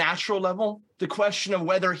historical and natural level, the question of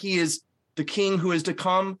whether he is the king who is to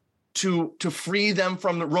come to free them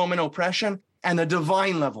from the Roman oppression, and the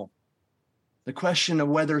divine level, the question of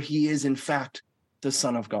whether he is in fact the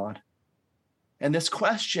Son of God. And this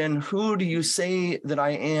question, who do you say that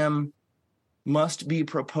I am, must be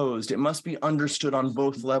proposed. It must be understood on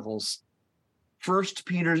both levels. First,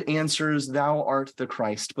 Peter answers, thou art the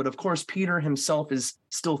Christ. But of course, Peter himself is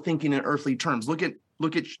still thinking in earthly terms. Look at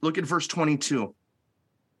verse 22.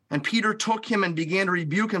 And Peter took him and began to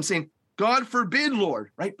rebuke him, saying, God forbid, Lord,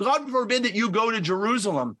 right? God forbid that you go to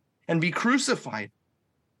Jerusalem and be crucified.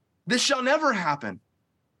 This shall never happen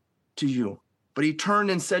to you. But he turned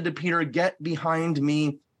and said to Peter, get behind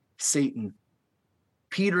me, Satan.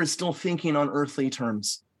 Peter is still thinking on earthly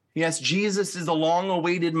terms. Yes, Jesus is the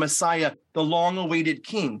long-awaited Messiah, the long-awaited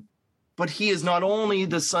King, but he is not only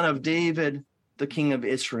the Son of David, the King of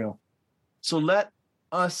Israel. So let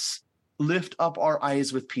us lift up our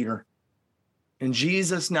eyes with Peter. And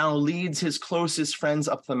Jesus now leads his closest friends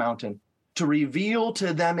up the mountain to reveal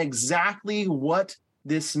to them exactly what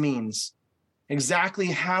this means, exactly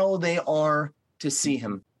how they are to see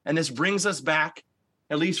him. And this brings us back,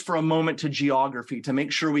 at least for a moment, to geography, to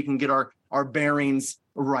make sure we can get our bearings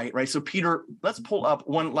right? So Peter, let's pull up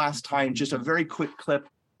one last time, just a very quick clip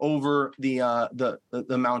over the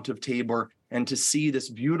Mount of Tabor, and to see this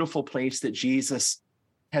beautiful place that Jesus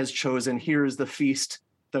has chosen. Here's the feast,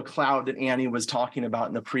 the cloud that Annie was talking about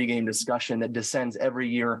in the pregame discussion that descends every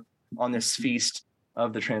year on this feast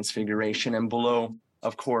of the Transfiguration. And below,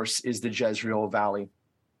 of course, is the Jezreel Valley,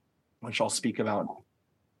 which I'll speak about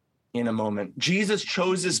in a moment. Jesus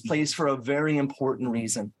chose this place for a very important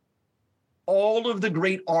reason. All of the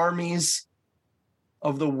great armies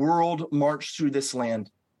of the world marched through this land,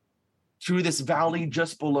 through this valley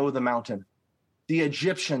just below the mountain. The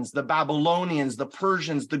Egyptians, the Babylonians, the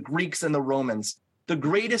Persians, the Greeks, and the Romans. The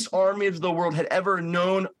greatest army of the world had ever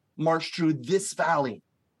known marched through this valley.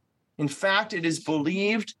 In fact, it is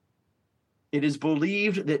believed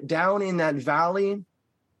that down in that valley,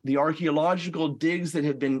 the archaeological digs that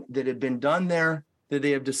have been done there, that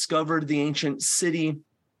they have discovered the ancient city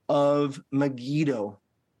of Megiddo,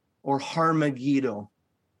 or Har Megiddo,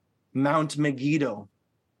 Mount Megiddo,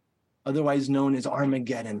 otherwise known as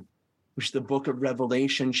Armageddon, which the book of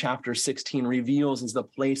Revelation chapter 16 reveals is the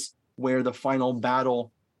place where the final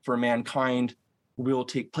battle for mankind will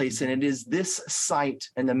take place. And it is this site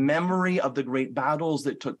and the memory of the great battles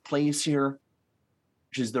that took place here,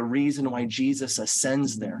 which is the reason why Jesus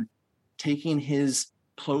ascends there, taking his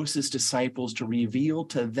closest disciples to reveal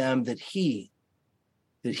to them that he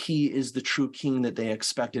is the true king that they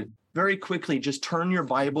expected. Very quickly, just turn your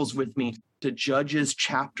Bibles with me to Judges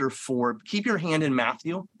chapter 4. Keep your hand in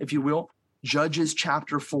Matthew, if you will. Judges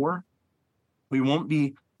chapter 4. We won't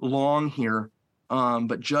be long here,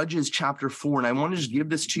 but Judges chapter 4. And I want to just give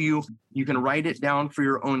this to you. You can write it down for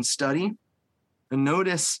your own study. And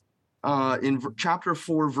notice in chapter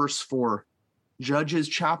 4, verse 4. Judges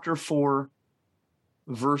chapter 4,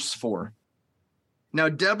 verse 4. Now,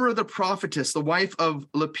 Deborah the prophetess, the wife of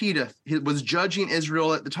Lapideth, was judging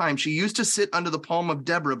Israel at the time. She used to sit under the palm of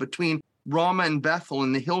Deborah between Ramah and Bethel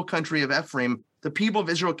in the hill country of Ephraim. The people of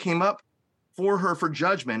Israel came up for her for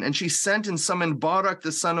judgment, and she sent and summoned Barak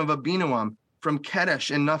the son of Abinoam from Kedesh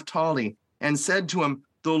in Naphtali, and said to him,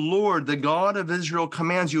 the Lord, the God of Israel,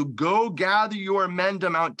 commands you, go gather your men to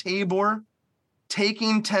Mount Tabor,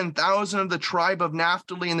 taking 10,000 of the tribe of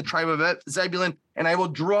Naphtali and the tribe of Zebulun, and I will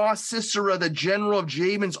draw Sisera, the general of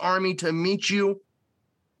Jabin's army, to meet you.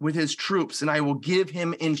 with his troops, and I will give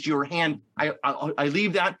him into your hand. I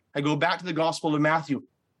leave that. I go back to the Gospel of Matthew.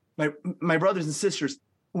 My brothers and sisters,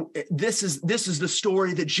 this is the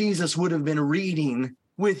story that Jesus would have been reading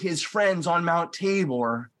with his friends on Mount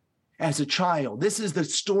Tabor as a child. This is the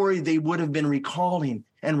story they would have been recalling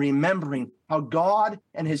and remembering, how God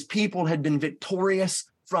and his people had been victorious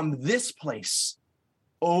from this place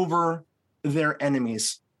over their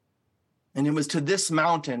enemies. And it was to this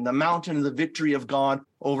mountain, the mountain of the victory of God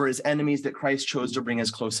over his enemies, that Christ chose to bring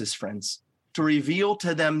his closest friends, to reveal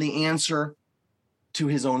to them the answer to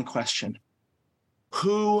his own question.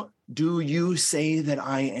 Who do you say that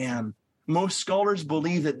I am? Most scholars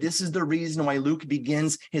believe that this is the reason why Luke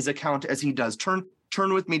begins his account as he does. Turn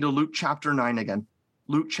with me to Luke chapter 9 again.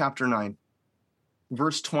 Luke chapter 9,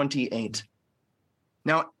 verse 28.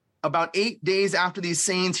 Now, about 8 days after these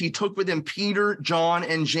sayings, he took with him Peter, John,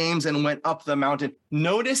 and James and went up the mountain.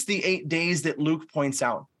 Notice the 8 days that Luke points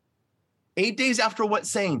out. 8 days after what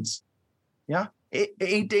sayings? Yeah,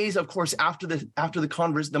 8 days, of course, after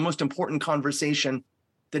the most important conversation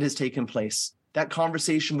that has taken place. That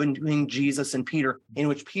conversation between Jesus and Peter, in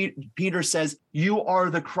which Peter says, "You are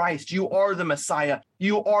the Christ, you are the Messiah,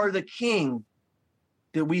 you are the King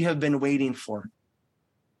that we have been waiting for."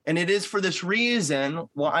 And it is for this reason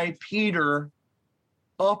why Peter,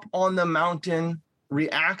 up on the mountain,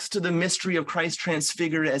 reacts to the mystery of Christ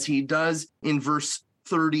transfigured as he does in verse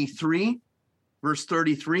 33. Verse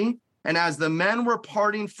 33, and as the men were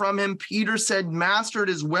parting from him, Peter said, "Master, it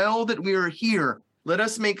is well that we are here. Let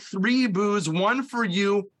us make 3 booths, one for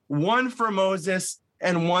you, one for Moses,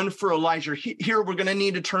 and one for Elijah." Here we're going to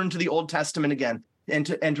need to turn to the Old Testament again and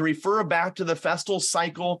to refer back to the festal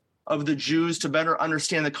cycle of the Jews to better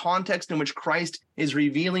understand the context in which Christ is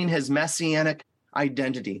revealing his messianic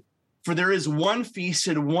identity. For there is one feast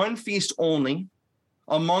and one feast only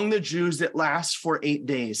among the Jews that lasts for 8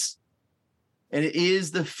 days. And it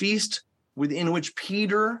is the feast within which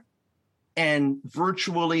Peter and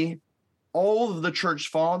virtually all of the church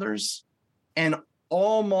fathers and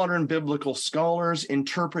all modern biblical scholars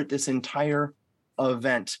interpret this entire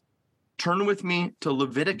event. Turn with me to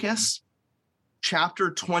Leviticus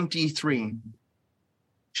chapter 23.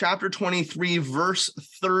 Chapter 23, verse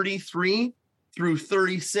 33 through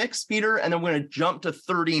 36, Peter, and then we're going to jump to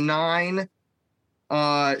 39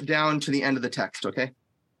 down to the end of the text, okay?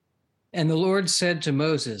 And the Lord said to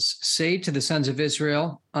Moses, "Say to the sons of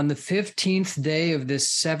Israel, on the 15th day of this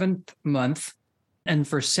 7th month, and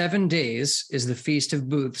for 7 days is the Feast of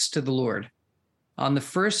Booths to the Lord. On the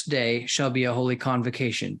first day shall be a holy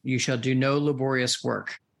convocation. You shall do no laborious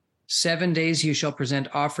work. 7 days you shall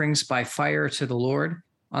present offerings by fire to the Lord.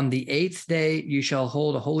 On the 8th day you shall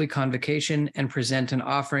hold a holy convocation and present an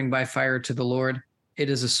offering by fire to the Lord. It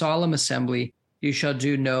is a solemn assembly. You shall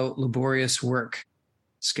do no laborious work."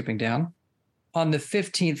 Skipping down. "On the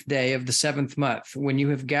 15th day of the 7th month, when you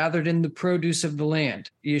have gathered in the produce of the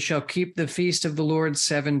land, you shall keep the feast of the Lord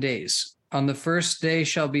 7 days. On the first day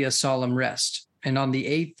shall be a solemn rest, and on the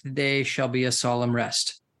 8th day shall be a solemn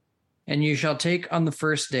rest. And you shall take on the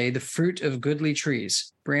first day the fruit of goodly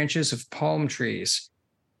trees, branches of palm trees."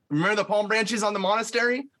 Remember the palm branches on the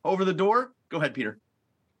monastery over the door? Go ahead, Peter.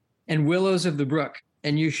 "And willows of the brook,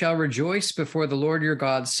 and you shall rejoice before the Lord your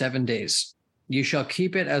God 7 days. You shall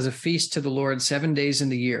keep it as a feast to the Lord 7 days in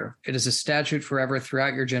the year. It is a statute forever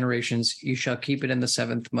throughout your generations. You shall keep it in the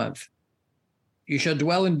 7th month. You shall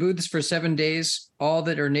dwell in booths for 7 days. All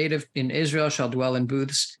that are native in Israel shall dwell in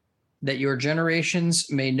booths, that your generations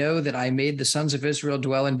may know that I made the sons of Israel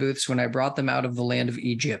dwell in booths when I brought them out of the land of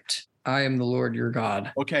Egypt. I am the Lord your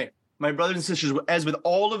God." Okay, my brothers and sisters, as with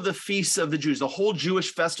all of the feasts of the Jews, the whole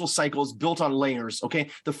Jewish festal cycle is built on layers, okay?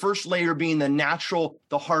 The first layer being the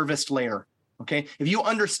harvest layer. Okay, if you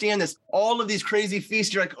understand this, all of these crazy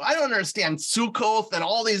feasts, you're like, I don't understand Sukkoth and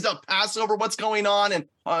all these stuff, Passover, what's going on, and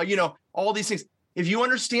all these things. If you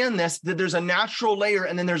understand this, that there's a natural layer,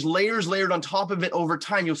 and then there's layers layered on top of it over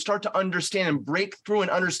time, you'll start to understand and break through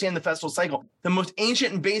and understand the festal cycle. The most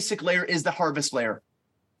ancient and basic layer is the harvest layer,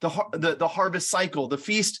 the harvest cycle. The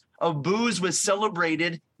Feast of Booths was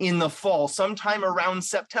celebrated in the fall, sometime around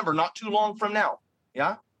September, not too long from now.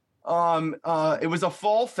 Yeah, it was a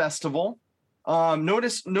fall festival.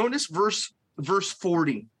 Notice verse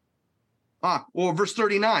 40. Verse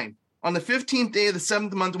 39. On the 15th day of the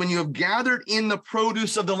 7th month, when you have gathered in the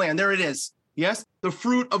produce of the land, there it is. Yes, the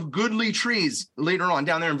fruit of goodly trees. Later on,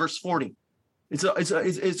 down there in verse 40,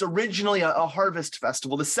 it's originally a harvest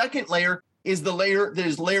festival. The second layer is the layer that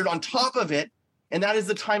is layered on top of it, and that is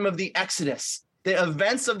the time of the Exodus. The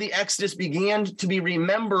events of the Exodus began to be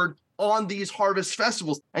remembered on these harvest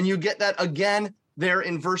festivals, and you get that again there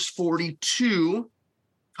in verse 42,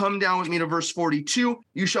 Come down with me to verse 42.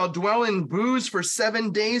 You shall dwell in booths for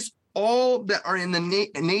 7 days. All that are in the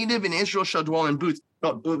native in Israel shall dwell in booths.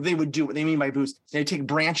 No, they would do what they mean by booths. They'd take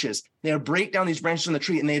branches. They would break down these branches on the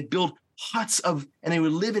tree, and they'd build huts and they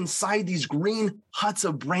would live inside these green huts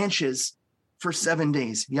of branches for 7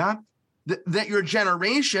 days. Yeah. That your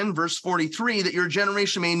generation, verse 43, that your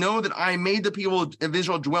generation may know that I made the people of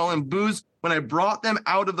Israel dwell in booths when I brought them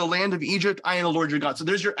out of the land of Egypt. I am the Lord your God. So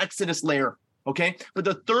there's your Exodus layer. Okay. But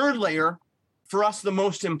the third layer, for us, the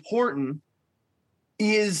most important,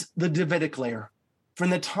 is the Davidic layer.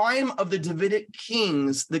 From the time of the Davidic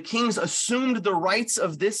kings, the kings assumed the rights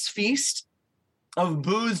of this feast of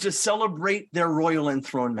booths to celebrate their royal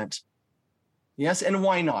enthronement. Yes, and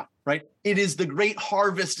why not, right? It is the great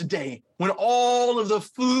harvest day when all of the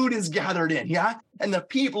food is gathered in, yeah? And the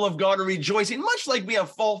people of God are rejoicing, much like we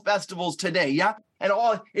have fall festivals today, yeah? And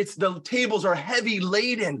the tables are heavy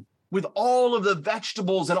laden with all of the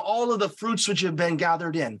vegetables and all of the fruits which have been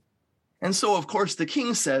gathered in. And so, of course, the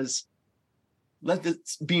king says, let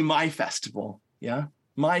this be my festival, yeah?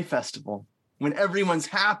 My festival, when everyone's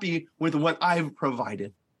happy with what I've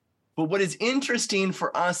provided. But what is interesting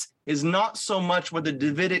for us is not so much what the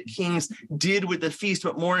Davidic kings did with the feast,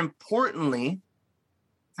 but more importantly,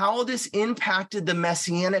 how this impacted the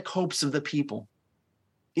messianic hopes of the people.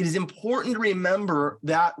 It is important to remember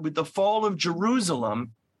that with the fall of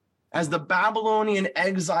Jerusalem, as the Babylonian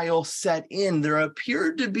exile set in, there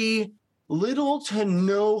appeared to be little to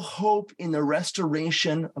no hope in the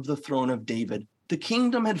restoration of the throne of David. The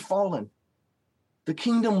kingdom had fallen. The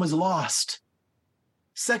kingdom was lost.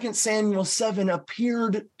 2 Samuel 7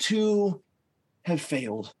 appeared to have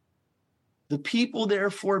failed. The people,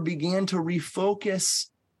 therefore, began to refocus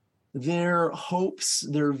their hopes,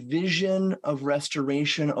 their vision of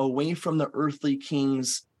restoration away from the earthly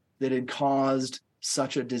kings that had caused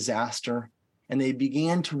such a disaster. And they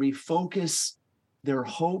began to refocus their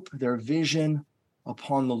hope, their vision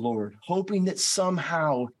upon the Lord, hoping that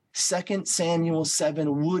somehow 2 Samuel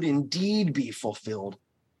 7 would indeed be fulfilled,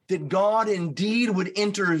 that God indeed would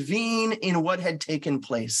intervene in what had taken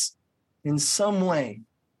place. In some way,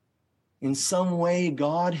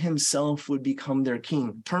 God himself would become their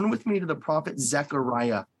king. Turn with me to the prophet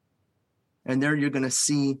Zechariah. And there you're going to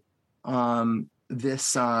see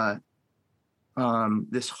this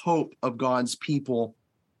hope of God's people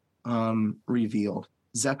revealed.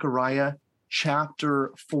 Zechariah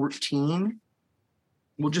chapter 14.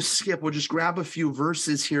 We'll just grab a few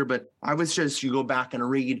verses here, but I would suggest you go back and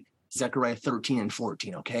read Zechariah 13 and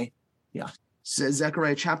 14, okay? Yeah. Says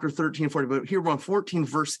Zechariah chapter 13 and 14, but here we're on 14,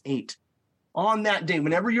 verse 8. On that day,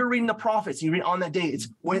 whenever you're reading the prophets, you read on that day, it's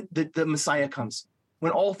when the Messiah comes,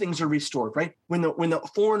 when all things are restored, right? When the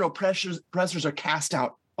foreign oppressors are cast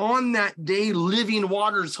out. On that day, living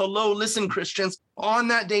waters, hello, listen, Christians, on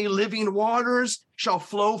that day, living waters shall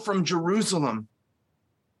flow from Jerusalem.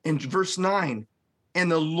 In verse 9, and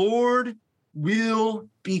the Lord will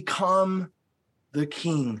become the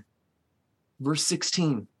king. Verse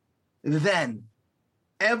 16, then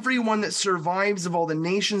everyone that survives of all the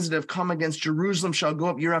nations that have come against Jerusalem shall go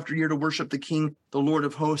up year after year to worship the King, the Lord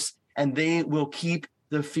of hosts, and they will keep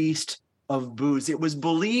the feast of booths. It was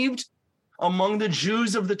believed among the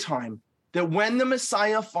Jews of the time that when the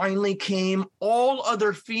Messiah finally came, all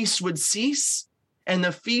other feasts would cease, and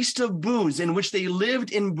the feast of booths, in which they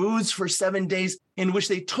lived in booths for 7 days, in which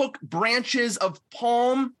they took branches of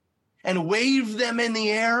palm and waved them in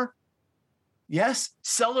the air, yes,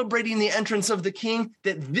 celebrating the entrance of the king,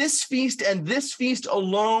 that this feast and this feast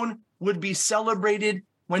alone would be celebrated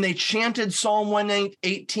when they chanted Psalm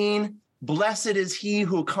 118, blessed is he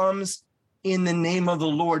who comes in the name of the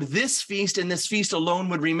Lord. This feast and this feast alone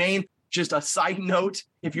would remain. Just a side note,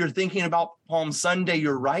 if you're thinking about Palm Sunday,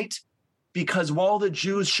 you're right, because while the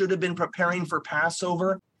Jews should have been preparing for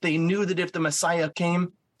Passover, they knew that if the Messiah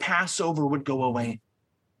came, Passover would go away.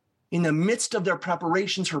 In the midst of their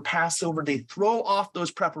preparations for Passover, they throw off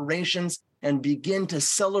those preparations and begin to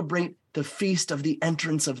celebrate the feast of the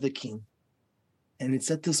entrance of the king. And it's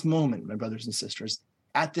at this moment, my brothers and sisters,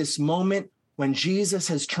 at this moment when Jesus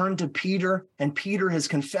has turned to Peter and Peter has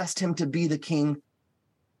confessed him to be the king,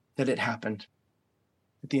 that it happened.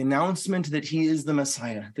 At the announcement that he is the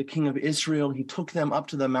Messiah, the King of Israel, he took them up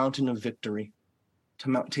to the mountain of victory, to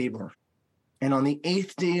Mount Tabor. And on the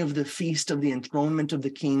 8th day of the feast of the enthronement of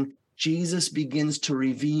the king, Jesus begins to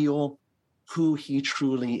reveal who he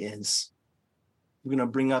truly is. We're going to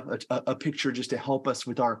bring up a picture just to help us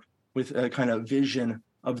with a kind of vision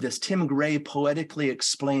of this. Tim Gray poetically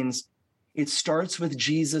explains, it starts with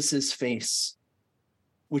Jesus's face,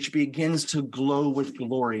 which begins to glow with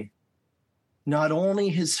glory. Not only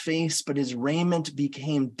his face, but his raiment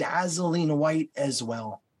became dazzling white as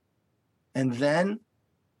well. And then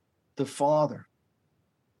the Father,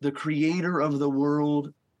 the creator of the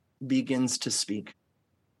world, begins to speak.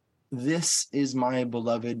 This is my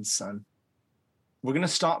beloved Son. We're going to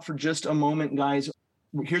stop for just a moment, guys.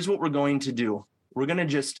 Here's what we're going to do. We're going to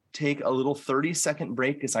just take a little 30-second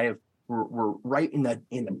break because we're right in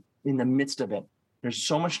the midst of it. There's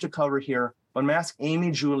so much to cover here. But I'm going to ask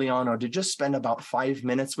Amy Giuliano to just spend about 5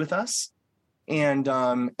 minutes with us and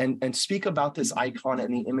speak about this icon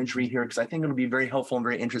and the imagery here, because I think it'll be very helpful and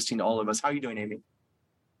very interesting to all of us. How are you doing, Amy?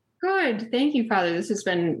 Good. Thank you, Father. This has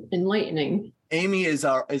been enlightening. Amy is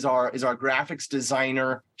our graphics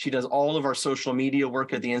designer. She does all of our social media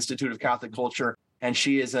work at the Institute of Catholic Culture, and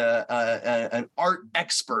she is an art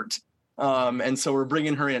expert. And so we're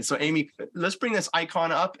bringing her in. So Amy, let's bring this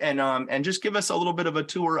icon up and just give us a little bit of a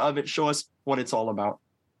tour of it. Show us what it's all about.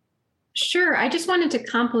 Sure. I just wanted to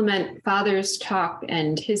complement Father's talk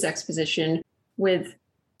and his exposition with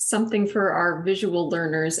something for our visual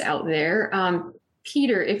learners out there.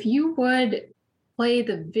 Peter, if you would play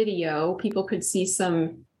the video, people could see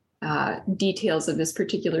some details of this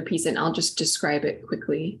particular piece, and I'll just describe it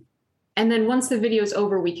quickly. And then once the video is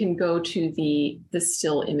over, we can go to the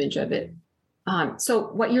still image of it. So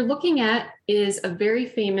what you're looking at is a very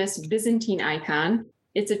famous Byzantine icon.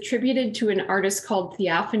 It's attributed to an artist called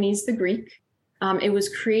Theophanes the Greek. It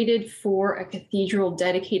was created for a cathedral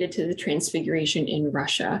dedicated to the Transfiguration in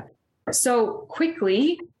Russia. So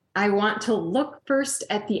quickly, I want to look first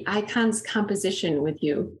at the icon's composition with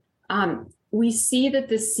you. We see that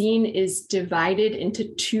the scene is divided into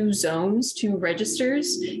two zones, two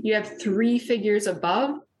registers. You have three figures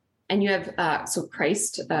above, and you have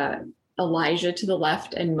Christ, Elijah to the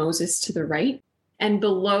left, and Moses to the right. And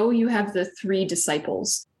below you have the three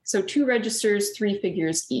disciples. So two registers, three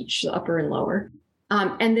figures each, the upper and lower.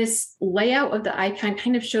 And this layout of the icon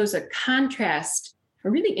kind of shows a contrast, a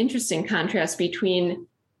really interesting contrast between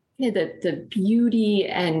the beauty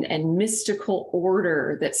and mystical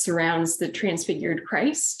order that surrounds the transfigured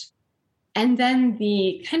Christ, and then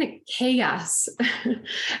the kind of chaos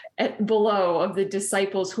below of the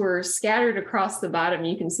disciples who are scattered across the bottom.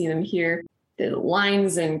 You can see them here, the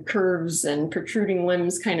lines and curves and protruding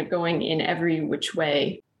limbs kind of going in every which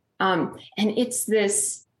way. And it's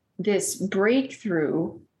this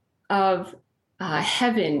breakthrough of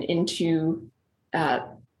heaven into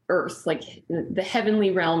earth, like the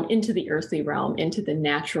heavenly realm into the earthly realm, into the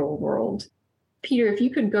natural world. Peter, if you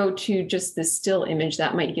could go to just the still image,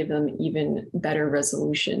 that might give them even better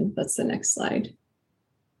resolution. That's the next slide.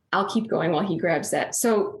 I'll keep going while he grabs that.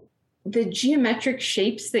 So the geometric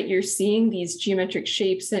shapes that you're seeing, these geometric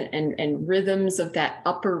shapes and rhythms of that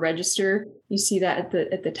upper register, you see that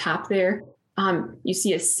at the top there. You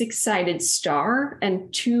see a six-sided star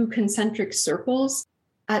and two concentric circles.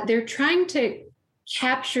 They're trying to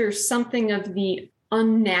capture something of the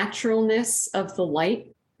unnaturalness of the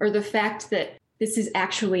light, or the fact that this is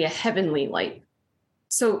actually a heavenly light.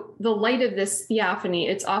 So the light of this theophany,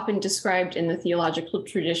 it's often described in the theological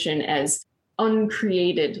tradition as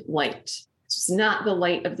uncreated light. It's not the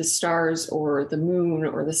light of the stars or the moon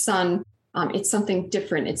or the sun. It's something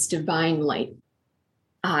different. It's divine light.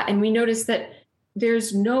 And we notice that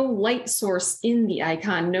there's no light source in the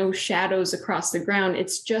icon, no shadows across the ground.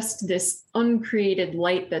 It's just this uncreated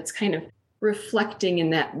light that's kind of reflecting in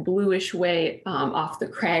that bluish way off the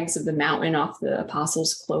crags of the mountain, off the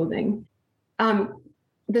apostles' clothing.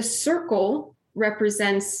 The circle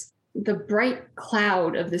represents the bright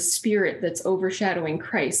cloud of the Spirit that's overshadowing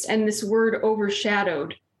Christ. And this word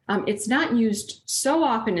overshadowed, it's not used so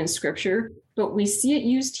often in Scripture, but we see it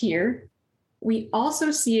used here. We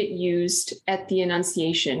also see it used at the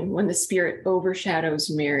Annunciation when the Spirit overshadows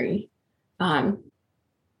Mary.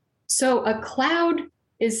 So a cloud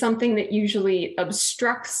is something that usually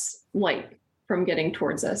obstructs light from getting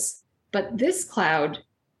towards us. But this cloud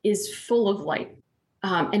is full of light.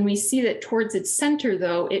 And we see that towards its center,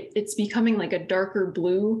 though, it's becoming like a darker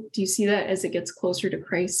blue. Do you see that as it gets closer to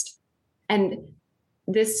Christ? And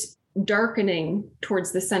this darkening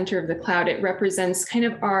towards the center of the cloud, it represents kind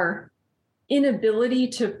of our inability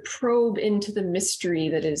to probe into the mystery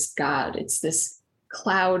that is God. It's this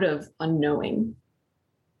cloud of unknowing.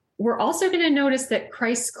 We're also going to notice that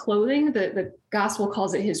Christ's clothing, the gospel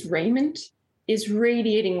calls it his raiment, is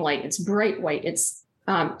radiating light. It's bright white. It's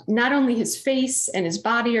not only his face and his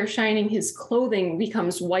body are shining, his clothing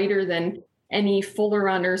becomes whiter than any fuller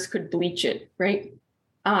on earth could bleach it, right?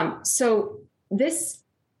 So this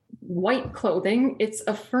white clothing, it's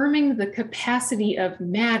affirming the capacity of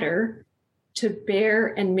matter to bear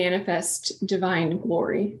and manifest divine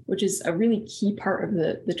glory, which is a really key part of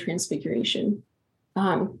the Transfiguration.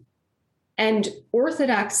 And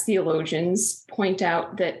Orthodox theologians point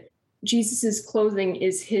out that Jesus's clothing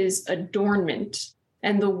is his adornment.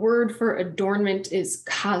 And the word for adornment is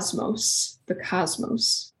cosmos, the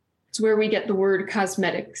cosmos. It's where we get the word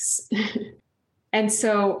cosmetics. And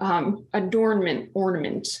so adornment,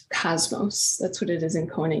 ornament, cosmos, that's what it is in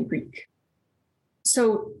Koine Greek.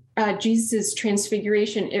 So Jesus's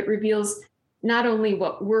transfiguration, it reveals not only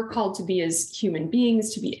what we're called to be as human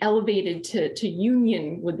beings, to be elevated to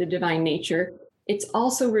union with the divine nature, it's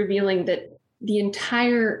also revealing that the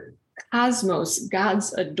entire cosmos,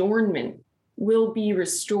 God's adornment, will be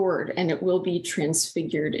restored and it will be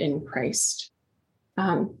transfigured in Christ.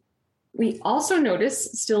 We also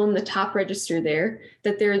notice, still in the top register there,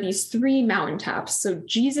 that there are these three mountaintops. So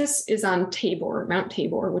Jesus is on Tabor, Mount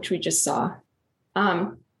Tabor, which we just saw.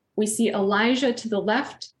 We see Elijah to the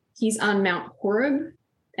left, he's on Mount Horeb,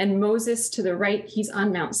 and Moses to the right, he's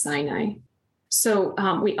on Mount Sinai. So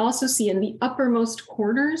we also see in the uppermost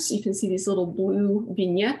corners, you can see these little blue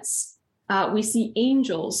vignettes. We see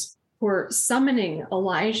angels who are summoning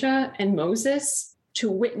Elijah and Moses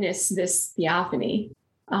to witness this theophany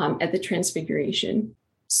at the Transfiguration.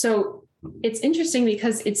 So it's interesting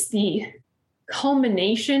because it's the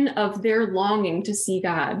culmination of their longing to see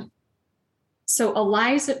God. So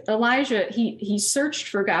Elijah, he searched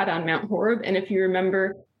for God on Mount Horeb. And if you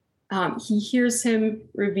remember, he hears him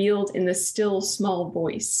revealed in the still small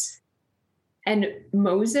voice. And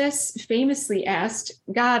Moses famously asked,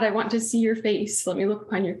 God, I want to see your face. Let me look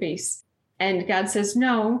upon your face. And God says,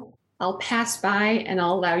 no, I'll pass by and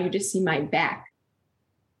I'll allow you to see my back.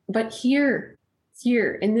 But here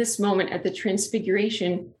in this moment at the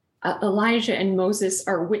Transfiguration, Elijah and Moses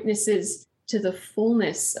are witnesses to the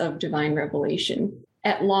fullness of divine revelation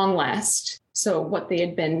at long last. So what they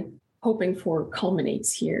had been hoping for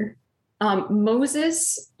culminates here.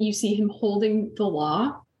 Moses, you see him holding the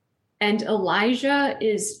law, and Elijah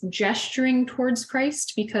is gesturing towards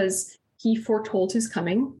Christ because he foretold his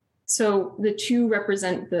coming. So the two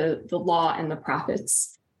represent the law and the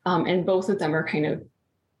prophets, and both of them are kind of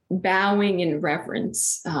bowing in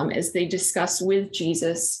reverence as they discuss with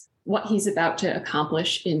Jesus what he's about to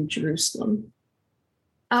accomplish in Jerusalem.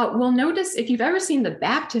 We'll notice, if you've ever seen the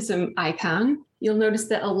baptism icon, you'll notice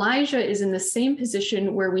that Elijah is in the same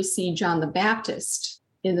position where we see John the Baptist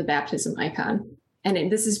in the baptism icon.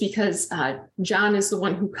 And this is because John is the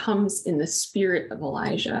one who comes in the spirit of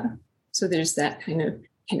Elijah. So there's that kind of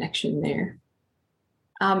connection there.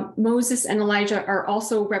 Moses and Elijah are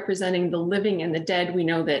also representing the living and the dead. We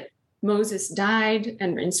know that Moses died,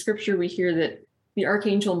 and in scripture we hear that the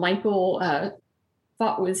archangel Michael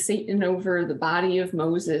fought with Satan over the body of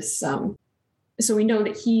Moses. So we know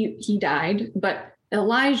that he died, but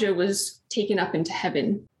Elijah was taken up into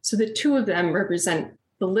heaven. So the two of them represent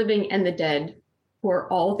the living and the dead, who are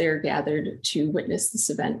all there gathered to witness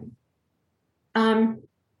this event.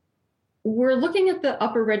 We're looking at the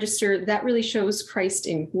upper register that really shows Christ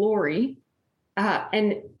in glory.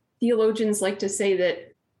 And theologians like to say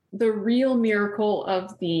that the real miracle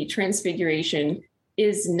of the Transfiguration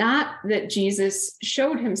is not that Jesus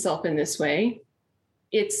showed himself in this way.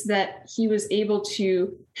 It's that he was able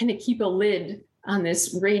to kind of keep a lid on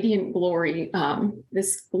this radiant glory,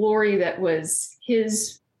 this glory that was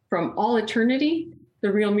his from all eternity.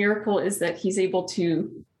 The real miracle is that he's able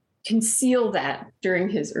to conceal that during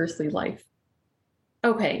his earthly life.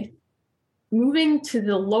 Okay, moving to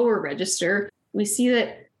the lower register, we see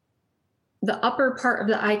that the upper part of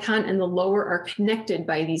the icon and the lower are connected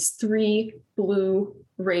by these three blue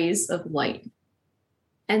rays of light.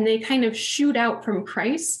 And they kind of shoot out from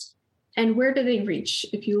Christ. And where do they reach?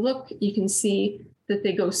 If you look, you can see that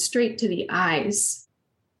they go straight to the eyes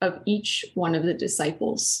of each one of the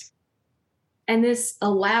disciples. And this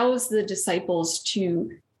allows the disciples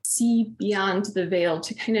to see beyond the veil,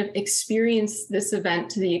 to kind of experience this event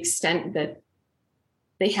to the extent that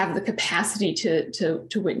they have the capacity to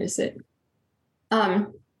witness it.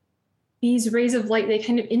 These rays of light, they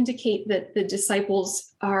kind of indicate that the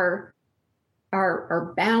disciples are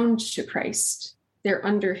bound to Christ. They're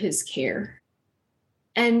under his care.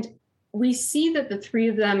 And we see that the three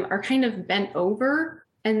of them are kind of bent over,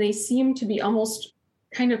 and they seem to be almost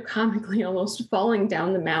kind of comically almost falling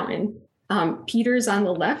down the mountain. Peter's on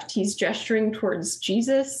the left. He's gesturing towards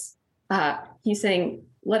Jesus. He's saying,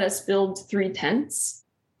 let us build 3 tents.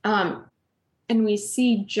 And we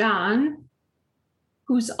see John,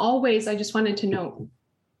 who's always, I just wanted to note,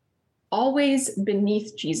 always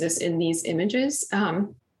beneath Jesus in these images.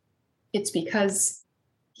 It's because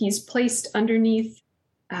he's placed underneath,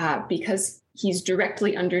 because he's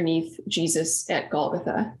directly underneath Jesus at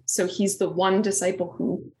Golgotha. So he's the one disciple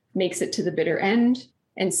who makes it to the bitter end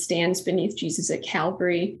and stands beneath Jesus at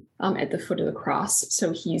Calvary at the foot of the cross.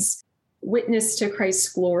 So he's witness to Christ's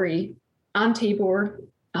glory on Tabor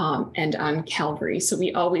and on Calvary. So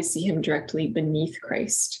we always see him directly beneath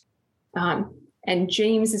Christ. And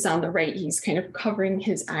James is on the right. He's kind of covering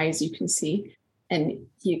his eyes, you can see. And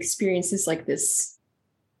he experiences like this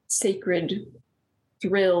sacred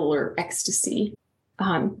thrill or ecstasy.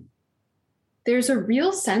 There's a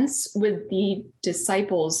real sense with the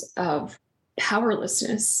disciples of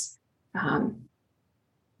powerlessness.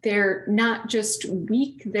 They're not just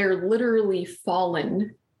weak, they're literally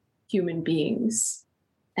fallen human beings.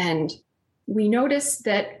 And we notice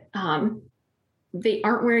that they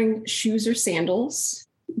aren't wearing shoes or sandals.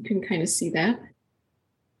 You can kind of see that.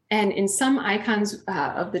 And in some icons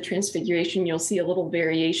of the Transfiguration, you'll see a little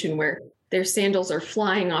variation where their sandals are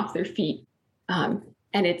flying off their feet. And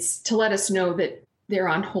it's to let us know that they're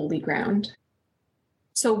on holy ground.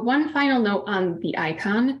 So one final note on the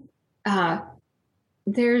icon,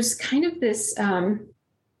 there's kind of this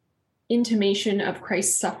intimation of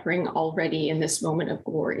Christ's suffering already in this moment of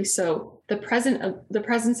glory. So the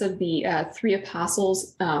presence of the three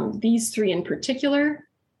apostles, these three in particular,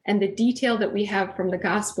 and the detail that we have from the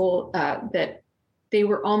gospel that they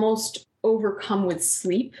were almost overcome with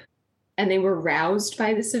sleep and they were roused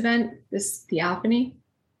by this event, this theophany,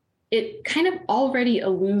 it kind of already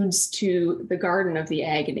alludes to the Garden of the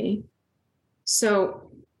Agony.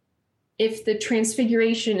 So if the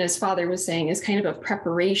Transfiguration, as Father was saying, is kind of a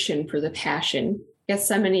preparation for the Passion,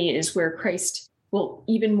 Gethsemane is where Christ will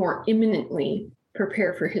even more imminently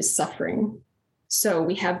prepare for his suffering. So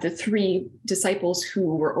we have the three disciples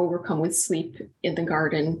who were overcome with sleep in the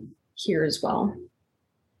garden here as well.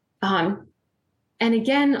 And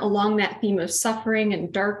again, along that theme of suffering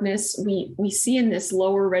and darkness, we see in this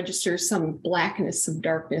lower register some blackness, some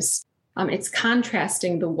darkness. It's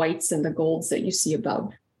contrasting the whites and the golds that you see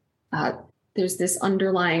above. There's this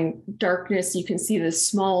underlying darkness. You can see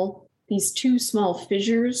these two small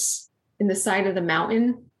fissures in the side of the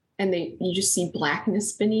mountain, and you just see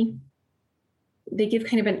blackness beneath. They give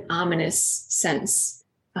kind of an ominous sense.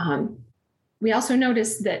 We also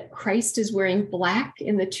notice that Christ is wearing black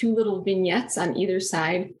in the two little vignettes on either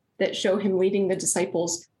side that show him leading the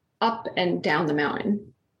disciples up and down the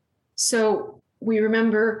mountain. So we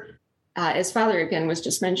remember, as Father again was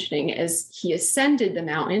just mentioning, as he ascended the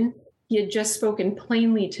mountain, he had just spoken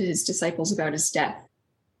plainly to his disciples about his death.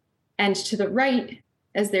 And to the right,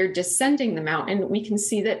 as they're descending the mountain, we can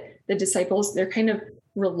see that the disciples, they're kind of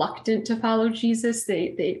reluctant to follow Jesus.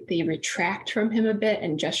 They retract from him a bit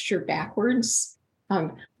and gesture backwards,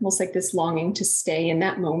 almost like this longing to stay in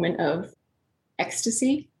that moment of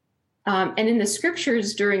ecstasy. And in the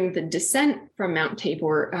scriptures during the descent from Mount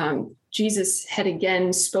Tabor, Jesus had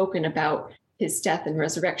again spoken about his death and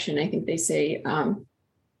resurrection. I think they say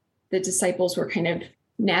the disciples were kind of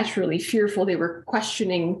naturally fearful. They were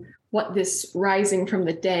questioning what this rising from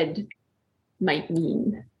the dead might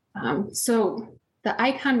mean. So the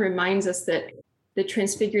icon reminds us that the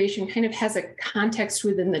Transfiguration kind of has a context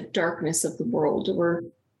within the darkness of the world. We're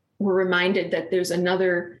reminded that there's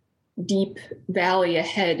another deep valley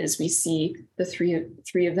ahead as we see the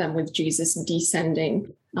three of them with Jesus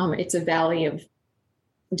descending. It's a valley of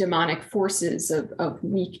demonic forces, of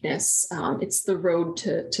weakness. It's the road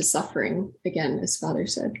to suffering, again, as Father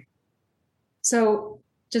said. So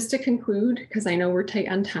just to conclude, because I know we're tight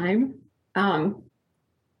on time,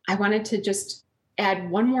 I wanted to just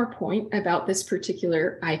add one more point about this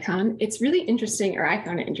particular icon. It's really interesting, or I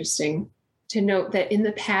found it interesting, to note that in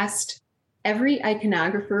the past, every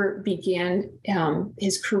iconographer began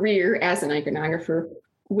his career as an iconographer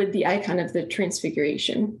with the icon of the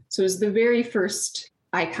Transfiguration. So it was the very first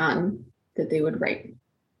icon that they would write.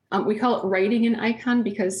 We call it writing an icon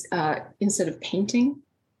because instead of painting,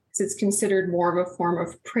 it's considered more of a form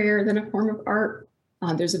of prayer than a form of art.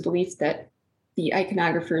 There's a belief that the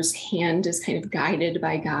iconographer's hand is kind of guided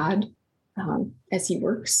by God as he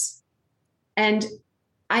works. And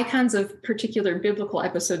icons of particular biblical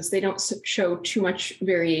episodes, they don't show too much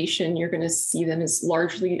variation. You're going to see them as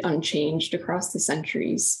largely unchanged across the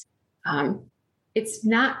centuries. It's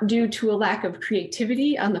not due to a lack of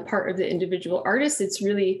creativity on the part of the individual artist. It's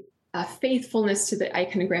really a faithfulness to the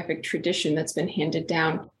iconographic tradition that's been handed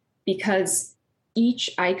down, because each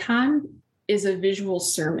icon is a visual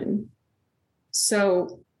sermon.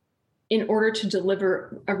 So in order to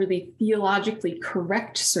deliver a really theologically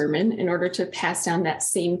correct sermon, in order to pass down that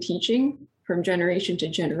same teaching from generation to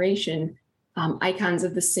generation, icons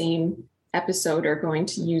of the same episode are going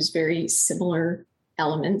to use very similar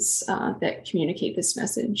elements that communicate this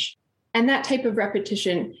message. And that type of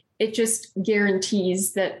repetition, it just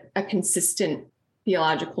guarantees that a consistent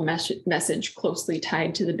theological message closely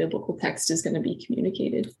tied to the biblical text is going to be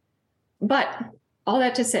communicated. But all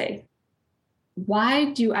that to say,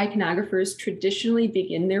 why do iconographers traditionally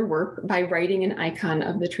begin their work by writing an icon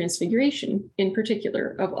of the Transfiguration in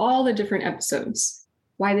particular, of all the different episodes?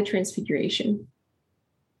 Why the Transfiguration?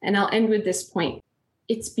 And I'll end with this point.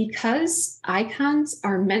 It's because icons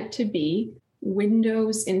are meant to be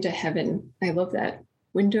windows into heaven. I love that.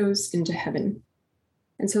 Windows into heaven.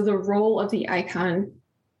 And so the role of the icon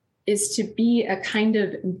is to be a kind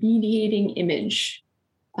of mediating image,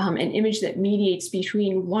 an image that mediates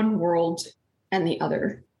between one world and the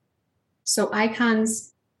other. So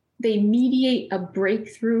icons, they mediate a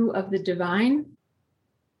breakthrough of the divine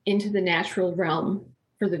into the natural realm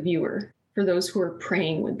for the viewer, for those who are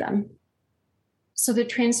praying with them. So the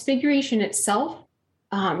Transfiguration itself,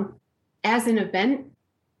 as an event,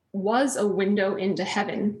 was a window into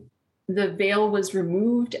heaven. The veil was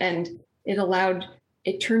removed and it allowed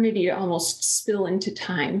eternity to almost spill into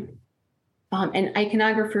time. And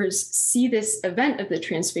iconographers see this event of the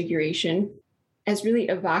Transfiguration as really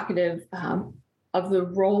evocative of the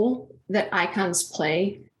role that icons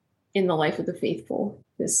play in the life of the faithful,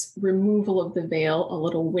 this removal of the veil, a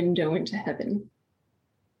little window into heaven.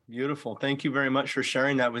 Beautiful. Thank you very much for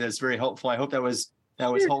sharing that with us. Very helpful. I hope that was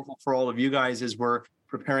helpful for all of you guys as we're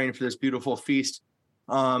preparing for this beautiful feast.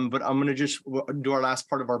 But I'm going to just do our last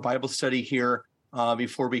part of our Bible study here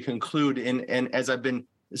before we conclude. And as I've been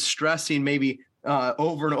stressing maybe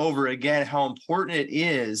over and over again, how important it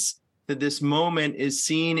is that this moment is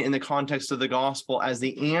seen in the context of the gospel as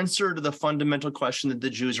the answer to the fundamental question that the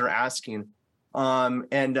Jews are asking.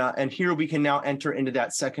 And here we can now enter into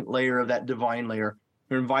that second layer of that divine layer.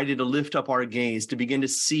 We're invited to lift up our gaze, to begin to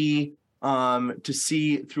see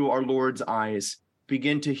through our Lord's eyes,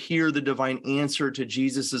 begin to hear the divine answer to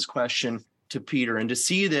Jesus's question to Peter. And to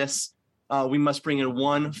see this, we must bring in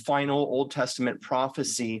one final Old Testament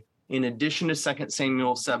prophecy in addition to 2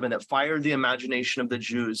 Samuel 7 that fired the imagination of the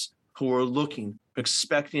Jews who were looking,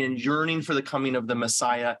 expecting, and yearning for the coming of the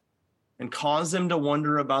Messiah, and caused them to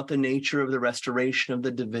wonder about the nature of the restoration of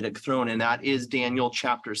the Davidic throne. And that is Daniel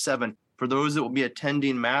chapter 7. For those that will be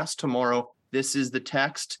attending Mass tomorrow, this is the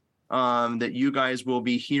text that you guys will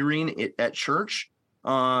be hearing at church.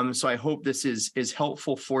 So I hope this is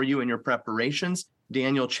helpful for you in your preparations.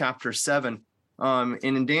 Daniel chapter 7. And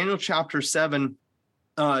in Daniel chapter 7,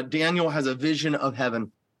 Daniel has a vision of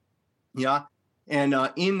heaven. Yeah. And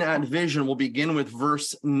in that vision, we'll begin with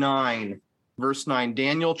verse 9. Verse 9,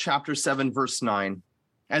 Daniel chapter 7, verse 9.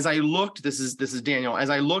 As I looked, this is Daniel. As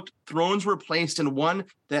I looked, thrones were placed, and one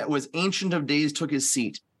that was ancient of days took his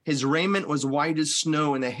seat. His raiment was white as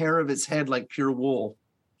snow, and the hair of his head like pure wool.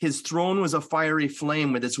 His throne was a fiery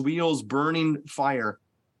flame with its wheels burning fire.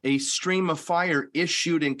 A stream of fire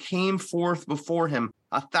issued and came forth before him.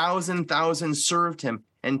 1,000,000 served him,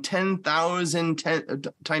 and 10,000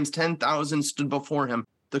 times 10,000 stood before him.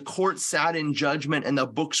 The court sat in judgment, and the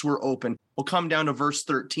books were open. We'll come down to verse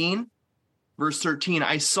 13. Verse 13,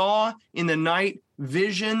 I saw in the night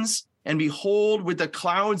visions, and behold, with the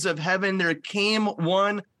clouds of heaven, there came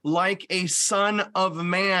one like a son of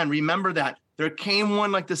man. Remember that. There came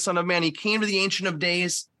one like the Son of Man. He came to the Ancient of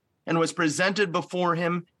Days and was presented before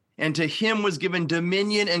him, and to him was given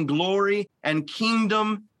dominion and glory and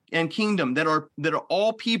kingdom that are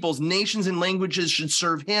all peoples, nations, and languages should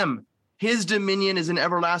serve him. His dominion is an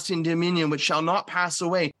everlasting dominion which shall not pass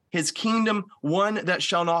away. His kingdom, one that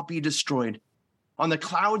shall not be destroyed. On the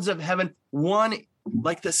clouds of heaven, one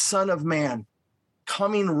like the Son of Man,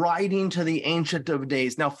 coming riding to the Ancient of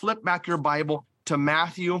Days. Now flip back your Bible to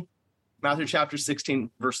Matthew chapter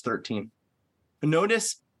 16, verse 13.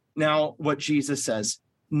 Notice now what Jesus says.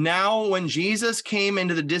 Now when Jesus came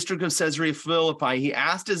into the district of Caesarea Philippi, he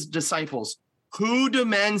asked his disciples, who do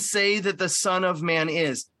men say that the Son of Man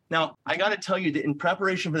is? Now, I got to tell you that in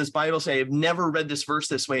preparation for this Bible study, I've never read this verse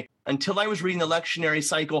this way until I was reading the lectionary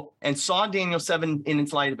cycle and saw Daniel 7 in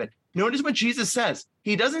its light of it. Notice what Jesus says.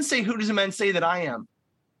 He doesn't say, who do men say that I am?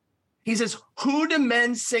 He says, who do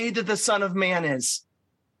men say that the Son of Man is?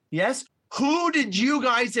 Yes? Who did you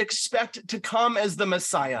guys expect to come as the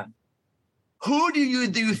Messiah? Who do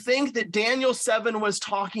you think that Daniel 7 was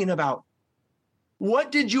talking about?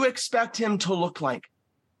 What did you expect him to look like?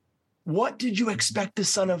 What did you expect the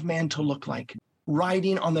Son of Man to look like?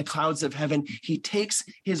 Riding on the clouds of heaven, he takes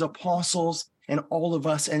his apostles and all of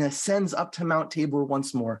us and ascends up to Mount Tabor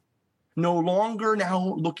once more. No longer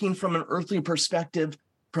now looking from an earthly perspective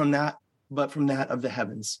but from that of the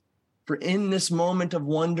heavens. For in this moment of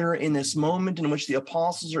wonder, in this moment in which the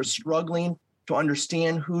apostles are struggling to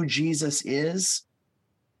understand who Jesus is,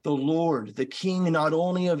 the Lord, the King not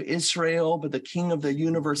only of Israel, but the King of the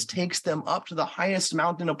universe, takes them up to the highest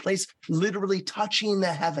mountain, a place literally touching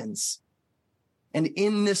the heavens. And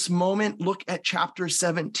in this moment, look at chapter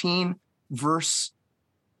 17, verse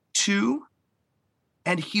 2.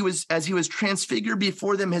 And as he was transfigured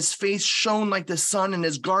before them, his face shone like the sun, and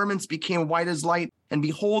his garments became white as light. And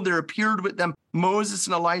behold, there appeared with them Moses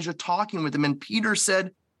and Elijah talking with them. And Peter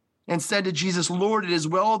said to Jesus, Lord, it is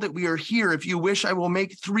well that we are here. If you wish, I will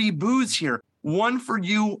make 3 booths here, one for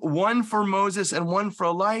you, one for Moses, and one for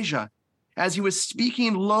Elijah. As he was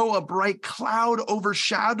speaking, lo, a bright cloud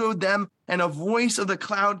overshadowed them, and a voice of the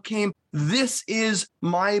cloud came, this is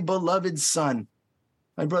my beloved Son.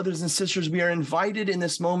 My brothers and sisters, we are invited in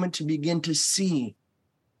this moment to begin to see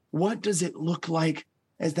what does it look like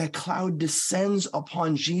as that cloud descends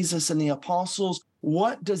upon Jesus and the apostles.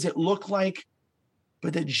 What does it look like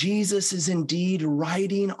but that Jesus is indeed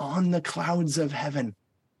riding on the clouds of heaven?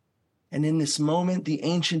 And in this moment, the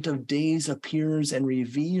Ancient of Days appears and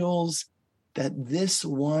reveals that this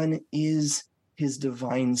one is his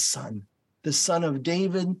divine Son, the Son of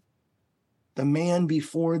David, the man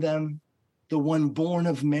before them, the one born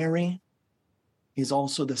of Mary, is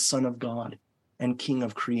also the Son of God and King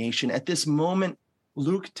of creation. At this moment,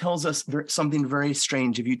 Luke tells us something very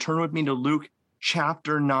strange. If you turn with me to Luke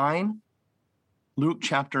chapter 9,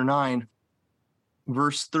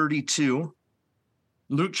 verse 32.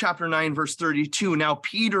 Luke chapter 9, verse 32. Now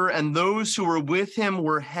Peter and those who were with him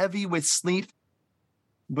were heavy with sleep,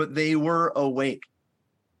 but they were awake.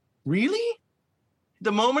 Really?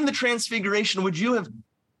 The moment of the transfiguration, would you have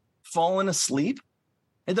fallen asleep?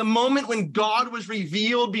 At the moment when God was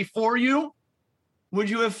revealed before you, would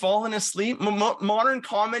you have fallen asleep? Modern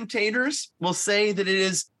commentators will say that it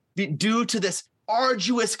is due to this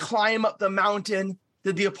arduous climb up the mountain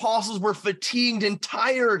that the apostles were fatigued and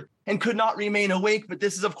tired and could not remain awake. But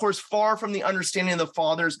this is, of course, far from the understanding of the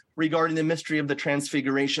fathers regarding the mystery of the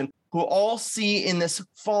transfiguration, who all see in this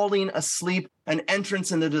falling asleep an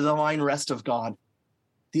entrance into the divine rest of God,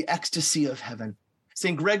 the ecstasy of heaven.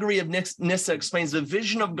 St. Gregory of Nyssa explains the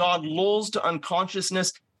vision of God lulls to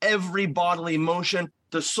unconsciousness every bodily motion.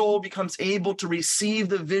 The soul becomes able to receive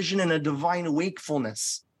the vision in a divine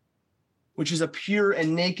wakefulness, which is a pure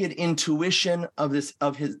and naked intuition of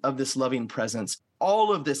this loving presence.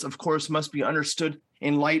 All of this, of course, must be understood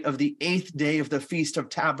in light of the 8th day of the Feast of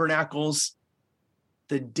Tabernacles,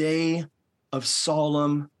 the day of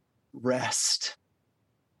solemn rest.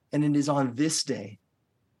 And it is on this day,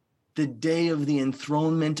 the day of the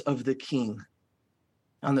enthronement of the King,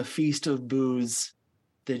 on the Feast of Booths,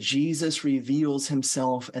 that Jesus reveals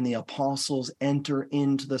himself and the apostles enter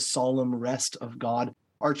into the solemn rest of God.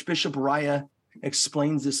 Archbishop Raya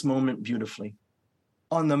explains this moment beautifully.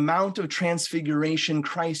 On the Mount of Transfiguration,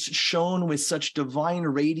 Christ shone with such divine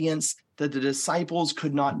radiance that the disciples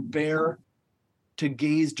could not bear to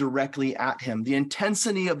gaze directly at him. The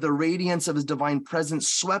intensity of the radiance of his divine presence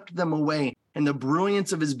swept them away, and the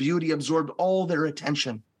brilliance of his beauty absorbed all their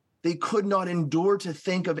attention. They could not endure to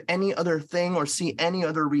think of any other thing or see any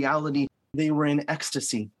other reality. They were in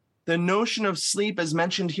ecstasy. The notion of sleep, as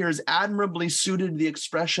mentioned here, is admirably suited to the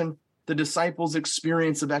expression the disciples'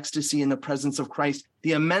 experience of ecstasy in the presence of Christ.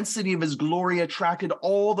 The immensity of his glory attracted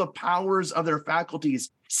all the powers of their faculties,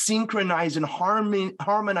 synchronized and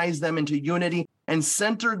harmonized them into unity, and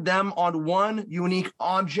centered them on one unique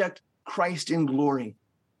object, Christ in glory.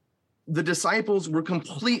 The disciples were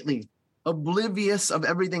completely oblivious of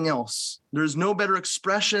everything else. There's no better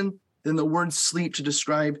expression than the word sleep to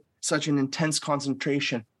describe such an intense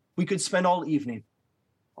concentration. We could spend all evening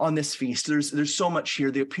on this feast. There's so much here.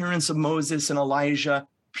 The appearance of Moses and Elijah,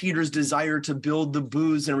 Peter's desire to build the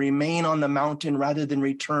booths and remain on the mountain rather than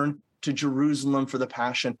return to Jerusalem for the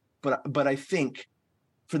Passion. But I think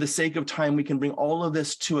for the sake of time, we can bring all of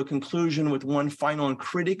this to a conclusion with one final and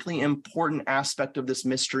critically important aspect of this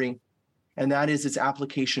mystery, and that is its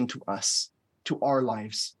application to us, to our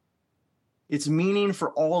lives. Its meaning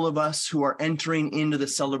for all of us who are entering into the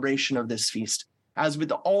celebration of this feast. As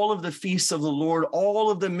with all of the feasts of the Lord,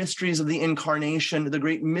 all of the mysteries of the incarnation, the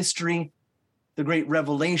great mystery, the great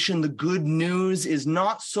revelation, the good news is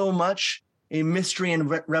not so much a mystery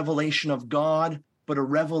and revelation of God, but a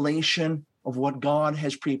revelation of what God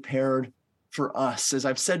has prepared for us. As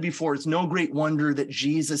I've said before, it's no great wonder that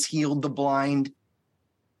Jesus healed the blind,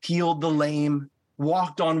 healed the lame,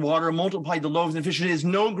 walked on water, multiplied the loaves and fishes. It is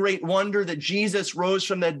no great wonder that Jesus rose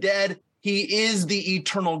from the dead. He is the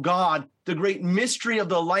eternal God. The great mystery of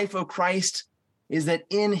the life of Christ is that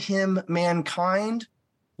in him, mankind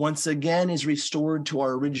once again is restored to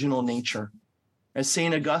our original nature. As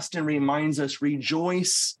St. Augustine reminds us,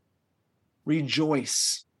 rejoice,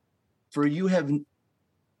 rejoice, for you have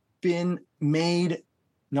been made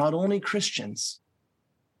not only Christians,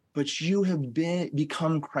 but you have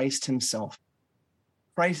become Christ himself.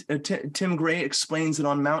 Tim Gray explains that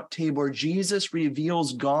on Mount Tabor, Jesus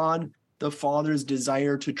reveals God the Father's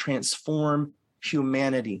desire to transform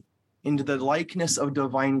humanity into the likeness of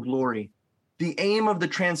divine glory. The aim of the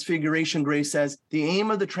Transfiguration, Gray says, the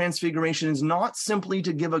aim of the Transfiguration is not simply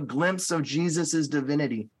to give a glimpse of Jesus's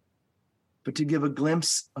divinity, but to give a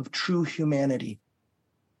glimpse of true humanity,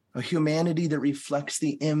 a humanity that reflects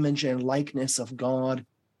the image and likeness of God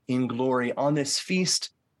in glory. On this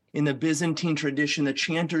feast, in the Byzantine tradition, the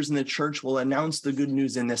chanters in the church will announce the good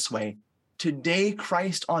news in this way. Today,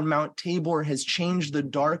 Christ on Mount Tabor has changed the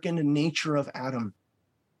darkened nature of Adam,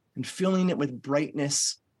 and filling it with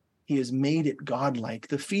brightness, he has made it godlike.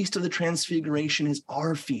 The Feast of the Transfiguration is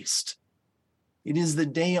our feast. It is the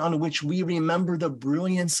day on which we remember the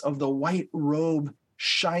brilliance of the white robe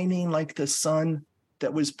shining like the sun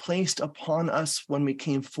that was placed upon us when we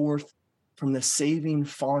came forth from the saving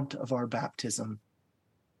font of our baptism.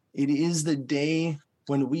 It is the day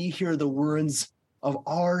when we hear the words of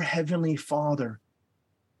our Heavenly Father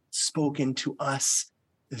spoken to us.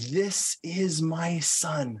 This is my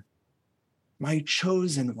Son, my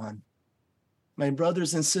chosen one. My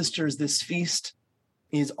brothers and sisters, this feast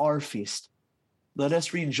is our feast. Let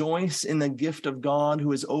us rejoice in the gift of God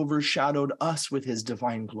who has overshadowed us with his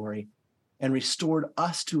divine glory and restored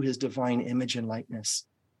us to his divine image and likeness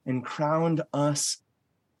and crowned us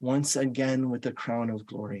once again with the crown of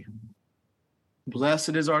glory.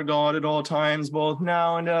 Blessed is our God at all times, both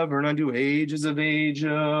now and ever, and unto ages of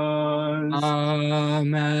ages.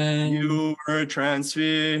 Amen. You were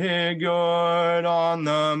transfigured on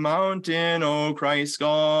the mountain, O Christ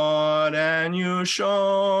God, and you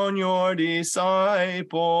shone your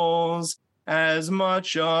disciples as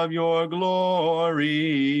much of your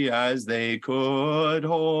glory as they could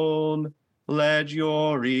hold. Let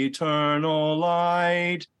your eternal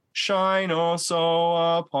light shine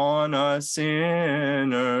also upon us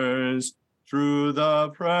sinners, through the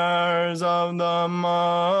prayers of the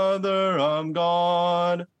Mother of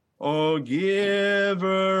God, O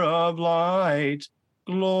giver of light,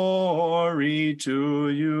 glory to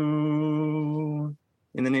you.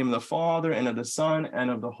 In the name of the Father, and of the Son,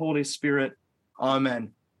 and of the Holy Spirit.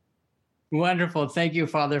 Amen. Wonderful. Thank you,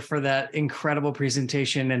 Father, for that incredible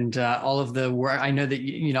presentation and all of the work. I know that,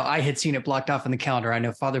 I had seen it blocked off in the calendar. I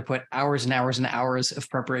know Father put hours and hours and hours of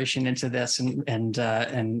preparation into this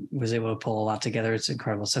and was able to pull a lot together. It's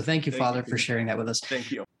incredible. So thank you, Father, for sharing that with us.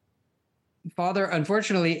 Thank you. Father,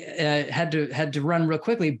 unfortunately, had to run real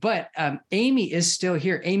quickly, but Amy is still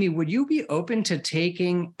here. Amy, would you be open to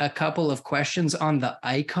taking a couple of questions on the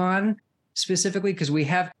icon specifically? Because we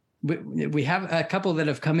have a couple that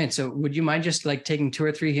have come in. So would you mind just like taking 2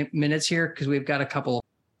 or 3 minutes here? Because we've got a couple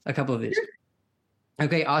of these.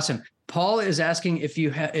 Okay, awesome. Paul is asking if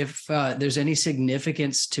there's any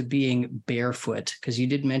significance to being barefoot, because you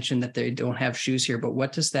did mention that they don't have shoes here, but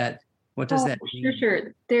what does that mean?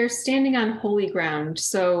 Sure. They're standing on holy ground.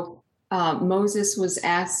 So Moses was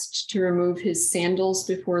asked to remove his sandals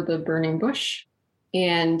before the burning bush.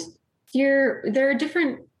 And here there are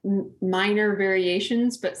different minor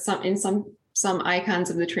variations, but some icons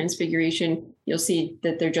of the Transfiguration, you'll see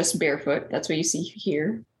that they're just barefoot. That's what you see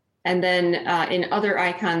here. And then in other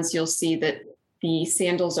icons, you'll see that the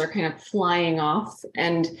sandals are kind of flying off.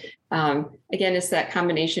 And again, it's that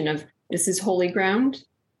combination of this is holy ground,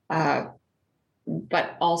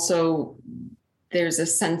 but also there's a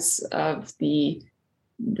sense of the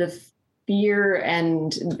fear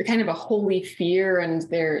and kind of a holy fear, and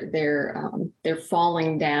they're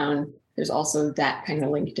falling down. There's also that kind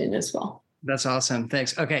of linked in as well. That's awesome.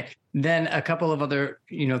 Thanks. Okay. Then a couple of other,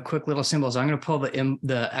 quick little symbols. I'm going to pull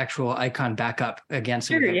the actual icon back up again.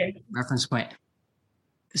 So we have a reference point.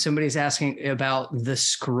 Somebody's asking about the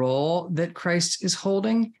scroll that Christ is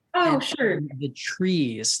holding. Oh, sure. The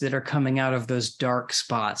trees that are coming out of those dark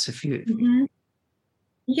spots. If you. Mm-hmm.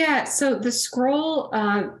 Yeah. So the scroll,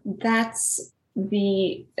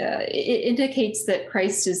 it indicates that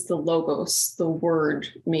Christ is the Logos, the Word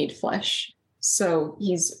made flesh. So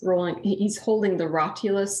he's holding the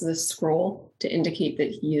rotulus, the scroll, to indicate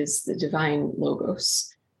that he is the divine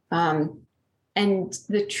Logos. And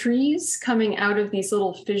the trees coming out of these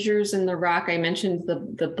little fissures in the rock, I mentioned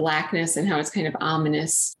the blackness and how it's kind of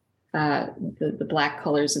ominous, the black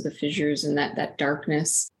colors of the fissures and that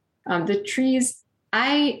darkness. The trees,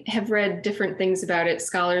 I have read different things about it.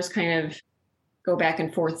 Scholars kind of go back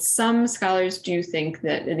and forth. Some scholars do think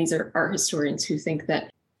that, and these are art historians who think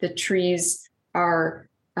that the trees are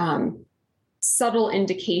subtle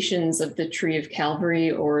indications of the tree of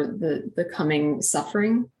Calvary or the coming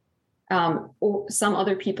suffering. Or some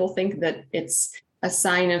other people think that it's a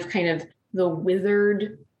sign of kind of the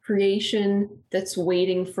withered creation that's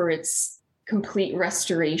waiting for its complete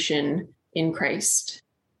restoration in Christ.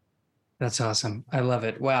 That's awesome. I love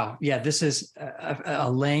it. Wow. Yeah, this is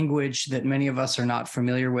a language that many of us are not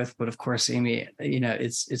familiar with, but of course, Amy,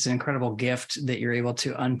 it's an incredible gift that you're able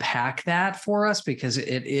to unpack that for us, because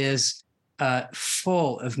it is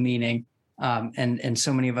full of meaning. And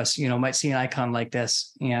so many of us, might see an icon like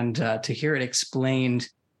this, and to hear it explained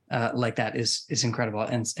like that is incredible.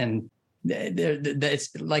 And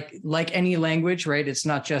it's like any language, right? It's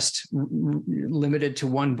not just limited to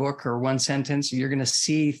one book or one sentence. You're going to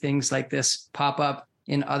see things like this pop up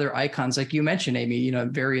in other icons, like you mentioned, Amy.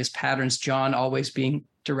 Various patterns. John always being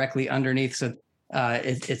directly underneath. So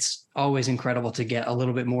it's always incredible to get a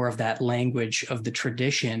little bit more of that language of the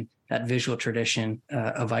tradition, that visual tradition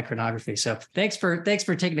of iconography. So thanks for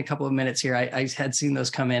taking a couple of minutes here. I had seen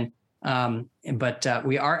those come in, but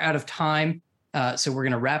we are out of time. So we're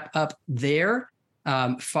going to wrap up there.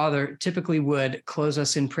 Father typically would close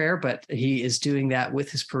us in prayer, but he is doing that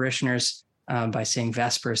with his parishioners by saying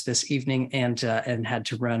Vespers this evening, and had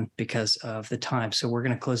to run because of the time. So we're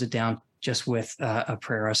going to close it down just with a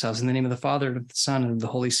prayer ourselves. In the name of the Father, and of the Son, and of the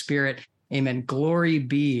Holy Spirit. Amen. Glory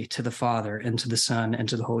be to the Father, and to the Son, and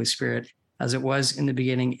to the Holy Spirit, as it was in the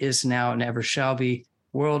beginning, is now, and ever shall be,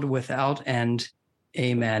 world without end.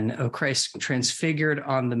 Amen. O Christ transfigured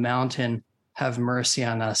on the mountain, have mercy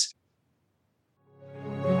on us.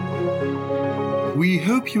 We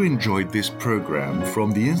hope you enjoyed this program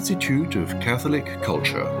from the Institute of Catholic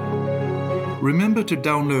Culture. Remember to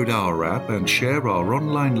download our app and share our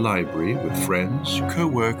online library with friends,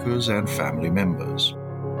 co-workers, and family members.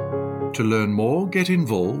 To learn more, get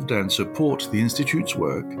involved, and support the Institute's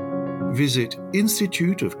work, visit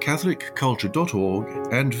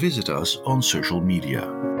instituteofcatholicculture.org and visit us on social media.